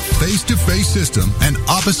with the face-to-face system and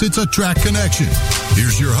opposites attract connection.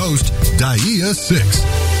 Here's your host, Dia Six.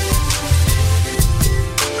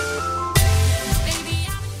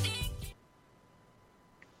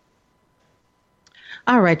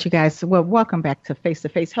 All right, you guys. Well, welcome back to Face to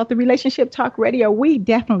Face Healthy Relationship Talk Radio. We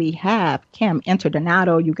definitely have Kim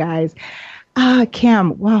Interdonato, you guys.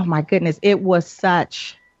 Kim, oh my goodness, it was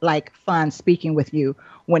such fun speaking with you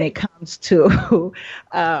when it comes to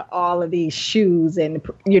all of these shoes and,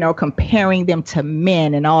 comparing them to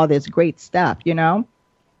men and all this great stuff,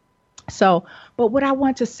 So, but what I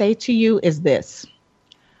want to say to you is this.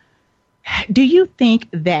 Do you think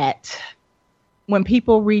that when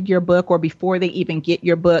people read your book or before they even get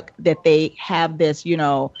your book, that they have this,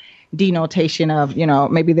 denotation of,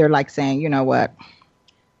 maybe they're saying, you know what,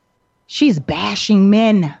 she's bashing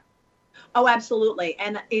men. Oh, absolutely.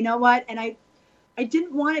 And you know what? And I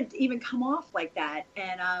didn't want it to even come off like that.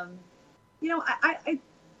 And, I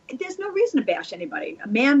there's no reason to bash anybody. A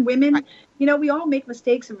man, women, we all make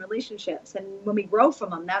mistakes in relationships. And when we grow from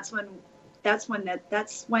them, that's when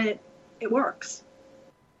it works.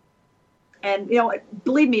 And,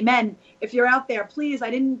 believe me, men, if you're out there, please, I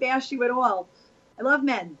didn't bash you at all. I love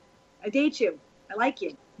men. I date you. I like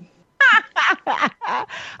you.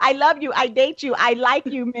 I love you. I date you. I like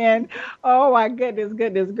you, man. Oh, my goodness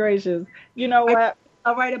gracious. You know what?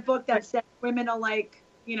 I'll write a book that says women are like,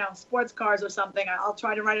 sports cars or something. I'll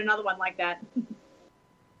try to write another one like that.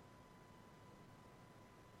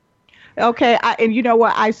 Okay, and you know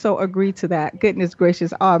what? I so agree to that. Goodness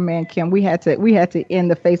gracious! Oh man, Kim, we had to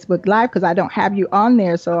end the Facebook Live because I don't have you on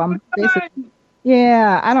there. So I'm basically,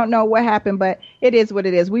 I don't know what happened, but it is what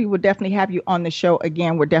it is. We will definitely have you on the show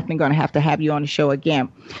again. We're definitely going to have you on the show again.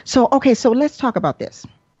 So okay, so let's talk about this.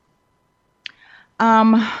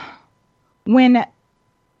 When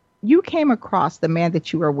you came across the man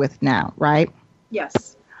that you are with now, right?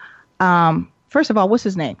 Yes. First of all, what's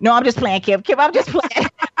his name? No, I'm just playing, Kim. I'm just playing.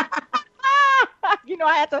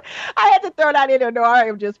 I had to throw that in there. No, I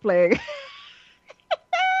am just playing.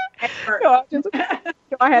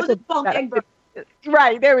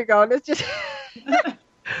 Right, there we go. Let's just.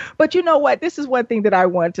 But you know what? This is one thing that I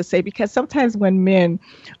want to say, because sometimes when men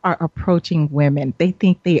are approaching women, they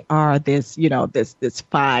think they are this, this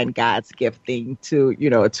fine God's gift thing to,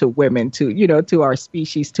 to women, to our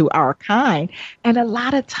species, to our kind. And a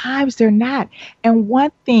lot of times they're not. And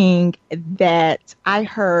one thing that I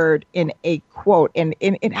heard in a quote, and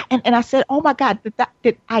I said, oh my God,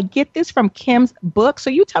 did I get this from Kim's book? So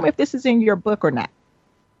you tell me if this is in your book or not.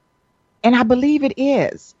 And I believe it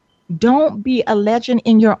is. Don't be a legend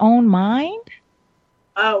in your own mind.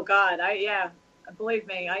 Oh God, believe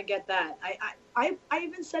me, I get that. I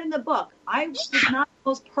even said in the book, I was not the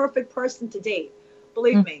most perfect person to date.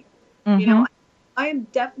 Believe me, Mm-hmm. I am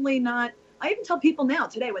definitely not. I even tell people now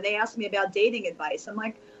today when they ask me about dating advice, I'm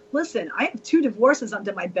like, listen, I have 2 divorces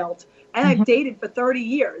under my belt, and I've dated for 30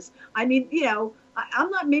 years. I mean, I'm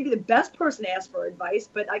not maybe the best person to ask for advice,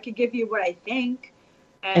 but I could give you what I think,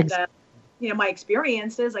 and. My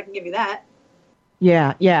experiences, I can give you that.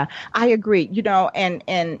 Yeah, I agree. And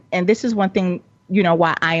this is one thing,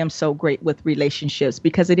 why I am so great with relationships,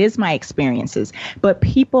 because it is my experiences. But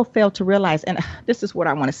people fail to realize, and this is what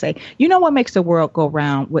I want to say. You know what makes the world go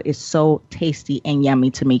round? What is so tasty and yummy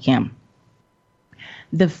to me, Kim?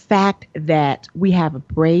 The fact that we have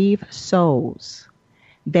brave souls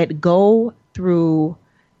that go through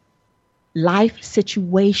life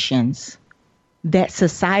situations that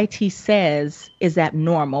society says is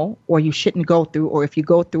abnormal, or you shouldn't go through, or if you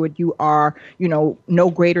go through it, you are, no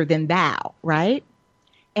greater than thou, right?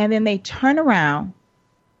 And then they turn around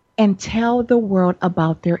and tell the world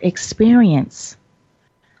about their experience.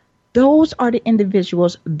 Those are the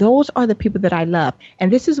individuals. Those are the people that I love. And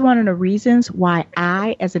this is one of the reasons why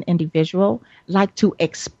I, as an individual, like to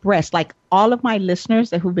express, like all of my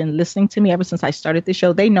listeners who've been listening to me ever since I started the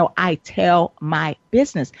show, they know I tell my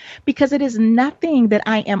business, because it is nothing that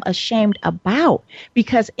I am ashamed about.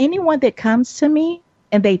 Because anyone that comes to me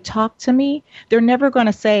and they talk to me, they're never going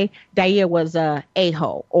to say Dia was a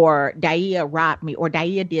a-hole, or Dia robbed me, or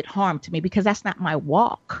Dia did harm to me, because that's not my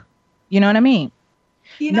walk. You know what I mean?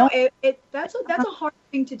 That's a hard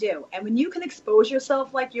thing to do. And when you can expose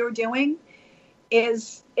yourself like you're doing,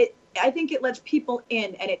 I think it lets people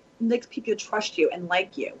in, and it makes people trust you and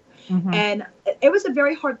like you. Mm-hmm. And it was a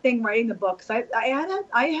very hard thing writing the book, because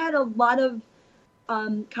I had a lot of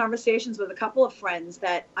conversations with a couple of friends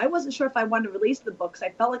that I wasn't sure if I wanted to release the book because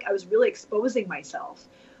I felt like I was really exposing myself.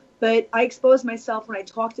 But I expose myself when I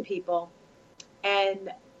talk to people.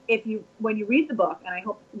 And when you read the book, and I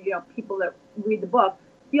hope people that read the book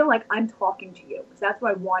feel like I'm talking to you, because that's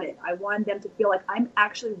what I wanted. I wanted them to feel like I'm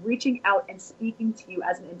actually reaching out and speaking to you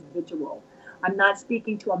as an individual. I'm not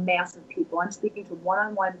speaking to a mass of people. I'm speaking to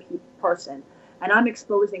one-on-one person, and I'm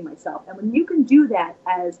exposing myself. And when you can do that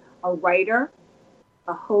as a writer,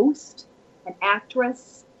 a host, an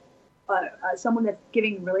actress, someone that's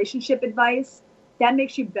giving relationship advice, that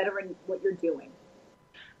makes you better in what you're doing.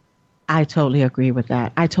 I totally agree with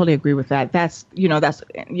that. That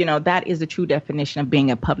is the true definition of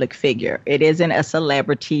being a public figure. It isn't a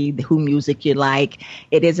celebrity who music you like.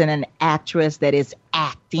 It isn't an actress that is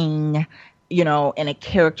acting, in a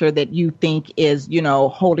character that you think is,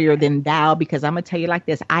 holier than thou, because I'm going to tell you like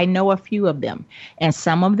this. I know a few of them, and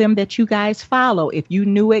some of them that you guys follow, if you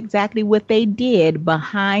knew exactly what they did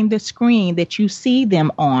behind the screen that you see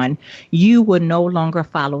them on, you would no longer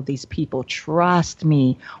follow these people. Trust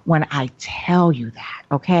me when I tell you that.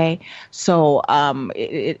 Okay. So,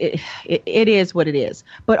 it is what it is.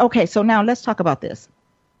 But okay. So now let's talk about this.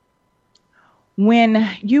 When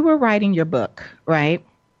you were writing your book, right?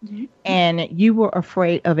 Mm-hmm. And you were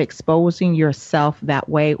afraid of exposing yourself that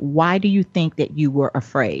way. Why do you think that you were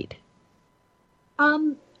afraid?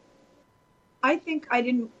 I think I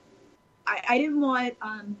didn't want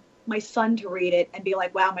my son to read it and be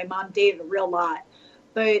like, wow, my mom dated a real lot.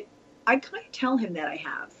 But I kind of tell him that I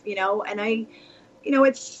have, and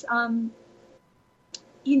it's,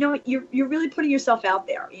 you're really putting yourself out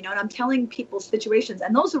there, and I'm telling people situations,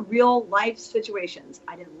 and those are real life situations.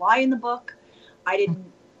 I didn't lie in the book. I didn't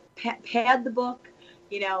pad the book.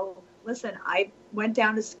 Listen, I went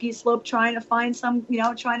down a ski slope trying to find trying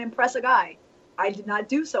to impress a guy. I did not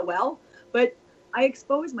do so well, but I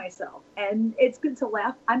exposed myself, and it's good to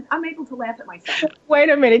laugh. I'm able to laugh at myself.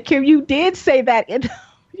 Wait a minute, Kim, you did say that.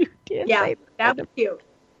 You did say that was cute.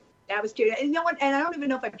 That was cute. And you know what? And I don't even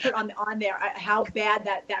know if I put on there how bad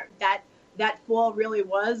that fall really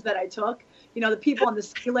was that I took. The people on the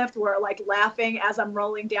ski lift were like laughing as I'm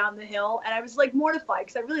rolling down the hill. And I was like mortified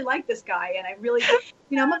because I really like this guy. And I really,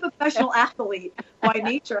 I'm a professional athlete by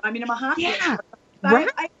nature. I mean, I'm a hockey player. Right.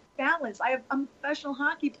 I have balance. I'm a professional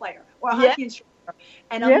hockey player or a hockey instructor.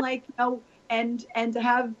 And I'm like, and to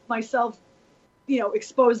have myself,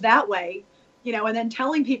 exposed that way, and then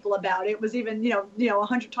telling people about it was even,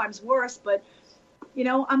 100 times worse. But,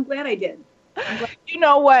 I'm glad I did. You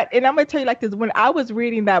know what? And I'm going to tell you like this. When I was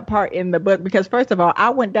reading that part in the book, because first of all, I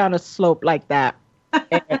went down a slope like that.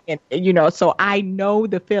 and so I know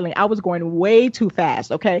the feeling. I was going way too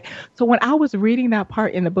fast. Okay. So when I was reading that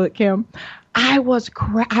part in the book, Kim, I was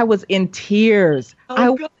in tears.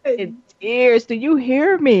 Good. In tears. Do you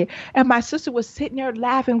hear me? And my sister was sitting there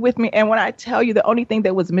laughing with me. And when I tell you, the only thing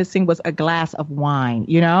that was missing was a glass of wine,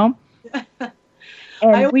 And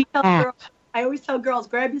I always tell girls,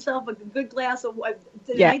 grab yourself a good glass of wine.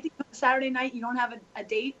 Saturday night, you don't have a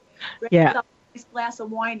date. Grab yourself a nice glass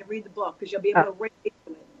of wine to read the book because you'll be able to relate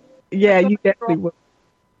to it. Yeah, you definitely will.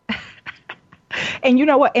 And you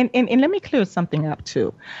know what? And let me clear something up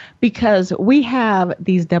too, because we have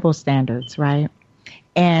these double standards, right?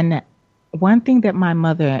 And one thing that my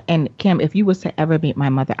mother, and Kim, if you was to ever meet my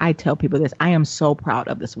mother, I tell people this: I am so proud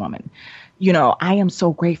of this woman. I am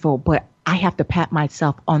so grateful, but I have to pat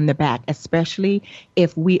myself on the back, especially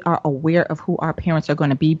if we are aware of who our parents are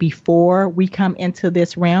going to be before we come into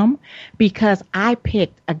this realm, because I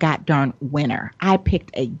picked a goddamn winner. I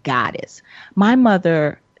picked a goddess. My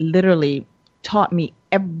mother literally taught me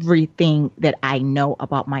everything that I know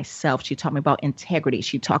about myself. She taught me about integrity.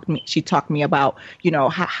 She taught me about,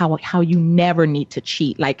 how you never need to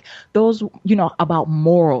cheat, like those, about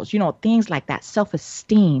morals, things like that,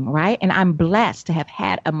 self-esteem, right? And I'm blessed to have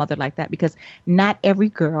had a mother like that, because not every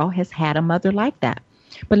girl has had a mother like that.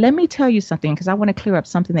 But let me tell you something, because I want to clear up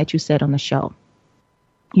something that you said on the show.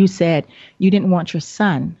 You said you didn't want your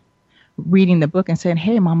son reading the book and saying,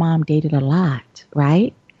 hey, my mom dated a lot,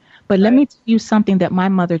 right? But let me tell you something that my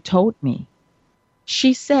mother told me.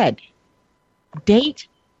 She said, date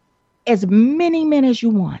as many men as you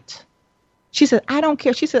want. She said, I don't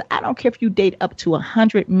care. She said, I don't care if you date up to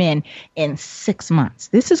 100 men in 6 months.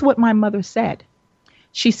 This is what my mother said.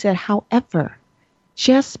 She said, however,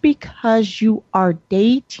 just because you are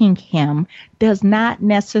dating him does not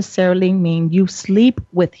necessarily mean you sleep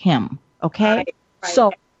with him. Okay. Right.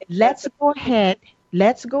 So let's go ahead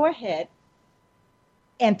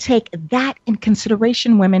and take that in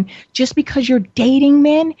consideration, women. Just because you're dating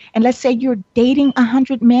men, and let's say you're dating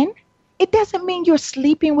 100 men It doesn't mean you're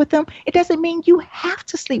sleeping with them. It doesn't mean you have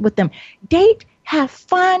to sleep with them. Date, have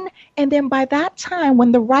fun, and then by that time,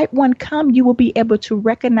 when the right one comes, you will be able to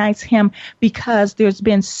recognize him, because there's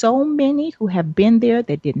been so many who have been there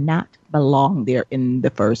that did not belong there in the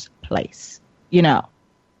first place, you know.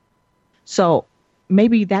 So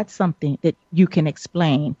maybe that's something that you can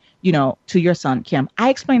explain, you know, to your son, Kim. I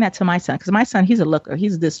explain that to my son, because my son, he's a looker.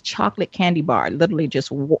 He's this chocolate candy bar, literally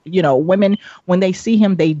just, you know, women, when they see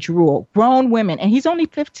him, they drool. Grown women. And he's only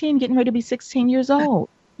 15, getting ready to be 16 years old.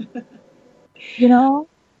 You know?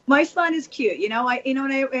 My son is cute. You know, I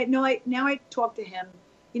talk to him.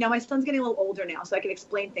 You know, my son's getting a little older now, so I can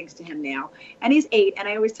explain things to him now. And he's 8, and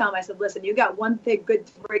I always tell him, I said, listen, you got one thing,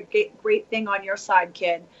 great thing on your side,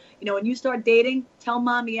 kid. You know, when you start dating, tell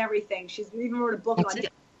mommy everything. She's even wrote a book on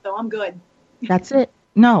it, so I'm good. That's it.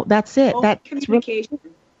 No, that's it. That's communication.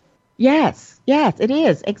 Yes, it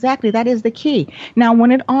is. Exactly. That is the key. Now,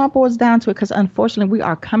 when it all boils down to it, because unfortunately we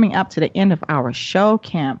are coming up to the end of our show,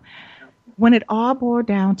 Kim, when it all boils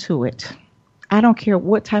down to it, I don't care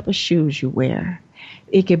what type of shoes you wear.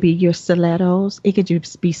 It could be your stilettos. It could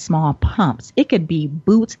just be small pumps. It could be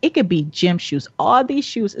boots. It could be gym shoes. All these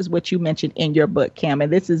shoes is what you mentioned in your book, Kim.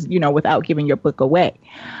 And this is, you know, without giving your book away.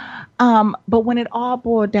 But when it all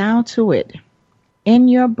boiled down to it, in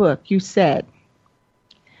your book, you said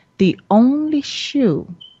the only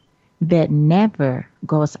shoe that never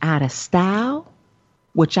goes out of style,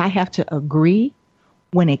 which I have to agree,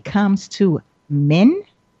 when it comes to men,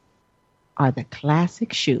 are the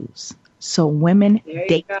classic shoes. So women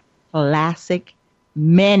date classic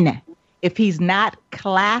men. If he's not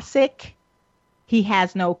classic, he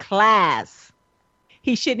has no class.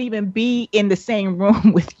 He shouldn't even be in the same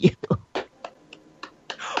room with you.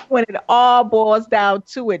 When it all boils down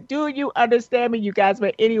to it. Do you understand me, you guys?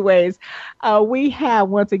 But anyways, we have,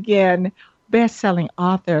 once again, best-selling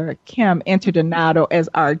author Kim Interdonato as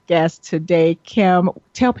our guest today. Kim,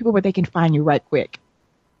 tell people where they can find you right quick.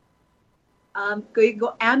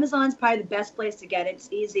 Go Amazon's probably the best place to get it. It's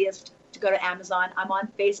easiest to go to Amazon. I'm on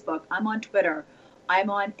Facebook. I'm on Twitter. I'm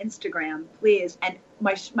on Instagram. Please. And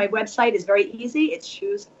my website is very easy. It's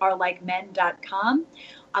shoesareLikeMen.com.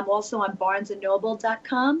 I'm also on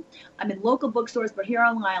BarnesandNoble.com. I'm in local bookstores, but here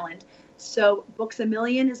on Long Island. So Books A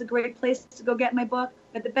Million is a great place to go get my book.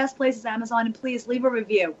 But the best place is Amazon. And please leave a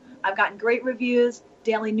review. I've gotten great reviews.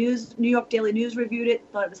 Daily News, New York Daily News reviewed it.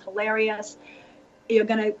 Thought it was hilarious.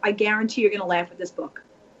 I guarantee you're gonna laugh with this book.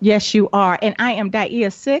 Yes, you are. And I am Dia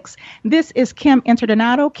Six. This is Kim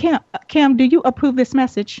Interdonato. Kim, do you approve this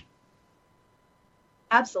message?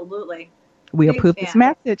 Absolutely. We approve this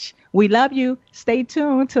message. We love you. Stay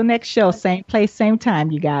tuned till next show. Same place, same time,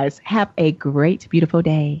 you guys. Have a great, beautiful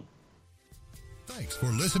day. Thanks for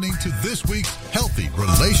listening to this week's Healthy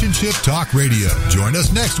Relationship Talk Radio. Join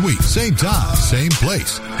us next week, same time, same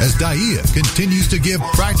place, as Dia continues to give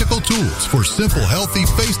practical tools for simple, healthy,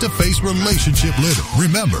 face-to-face relationship living.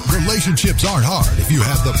 Remember, relationships aren't hard if you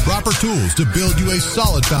have the proper tools to build you a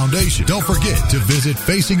solid foundation. Don't forget to visit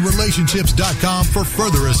FacingRelationships.com for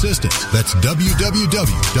further assistance. That's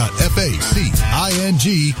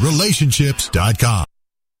www.FacingRelationships.com.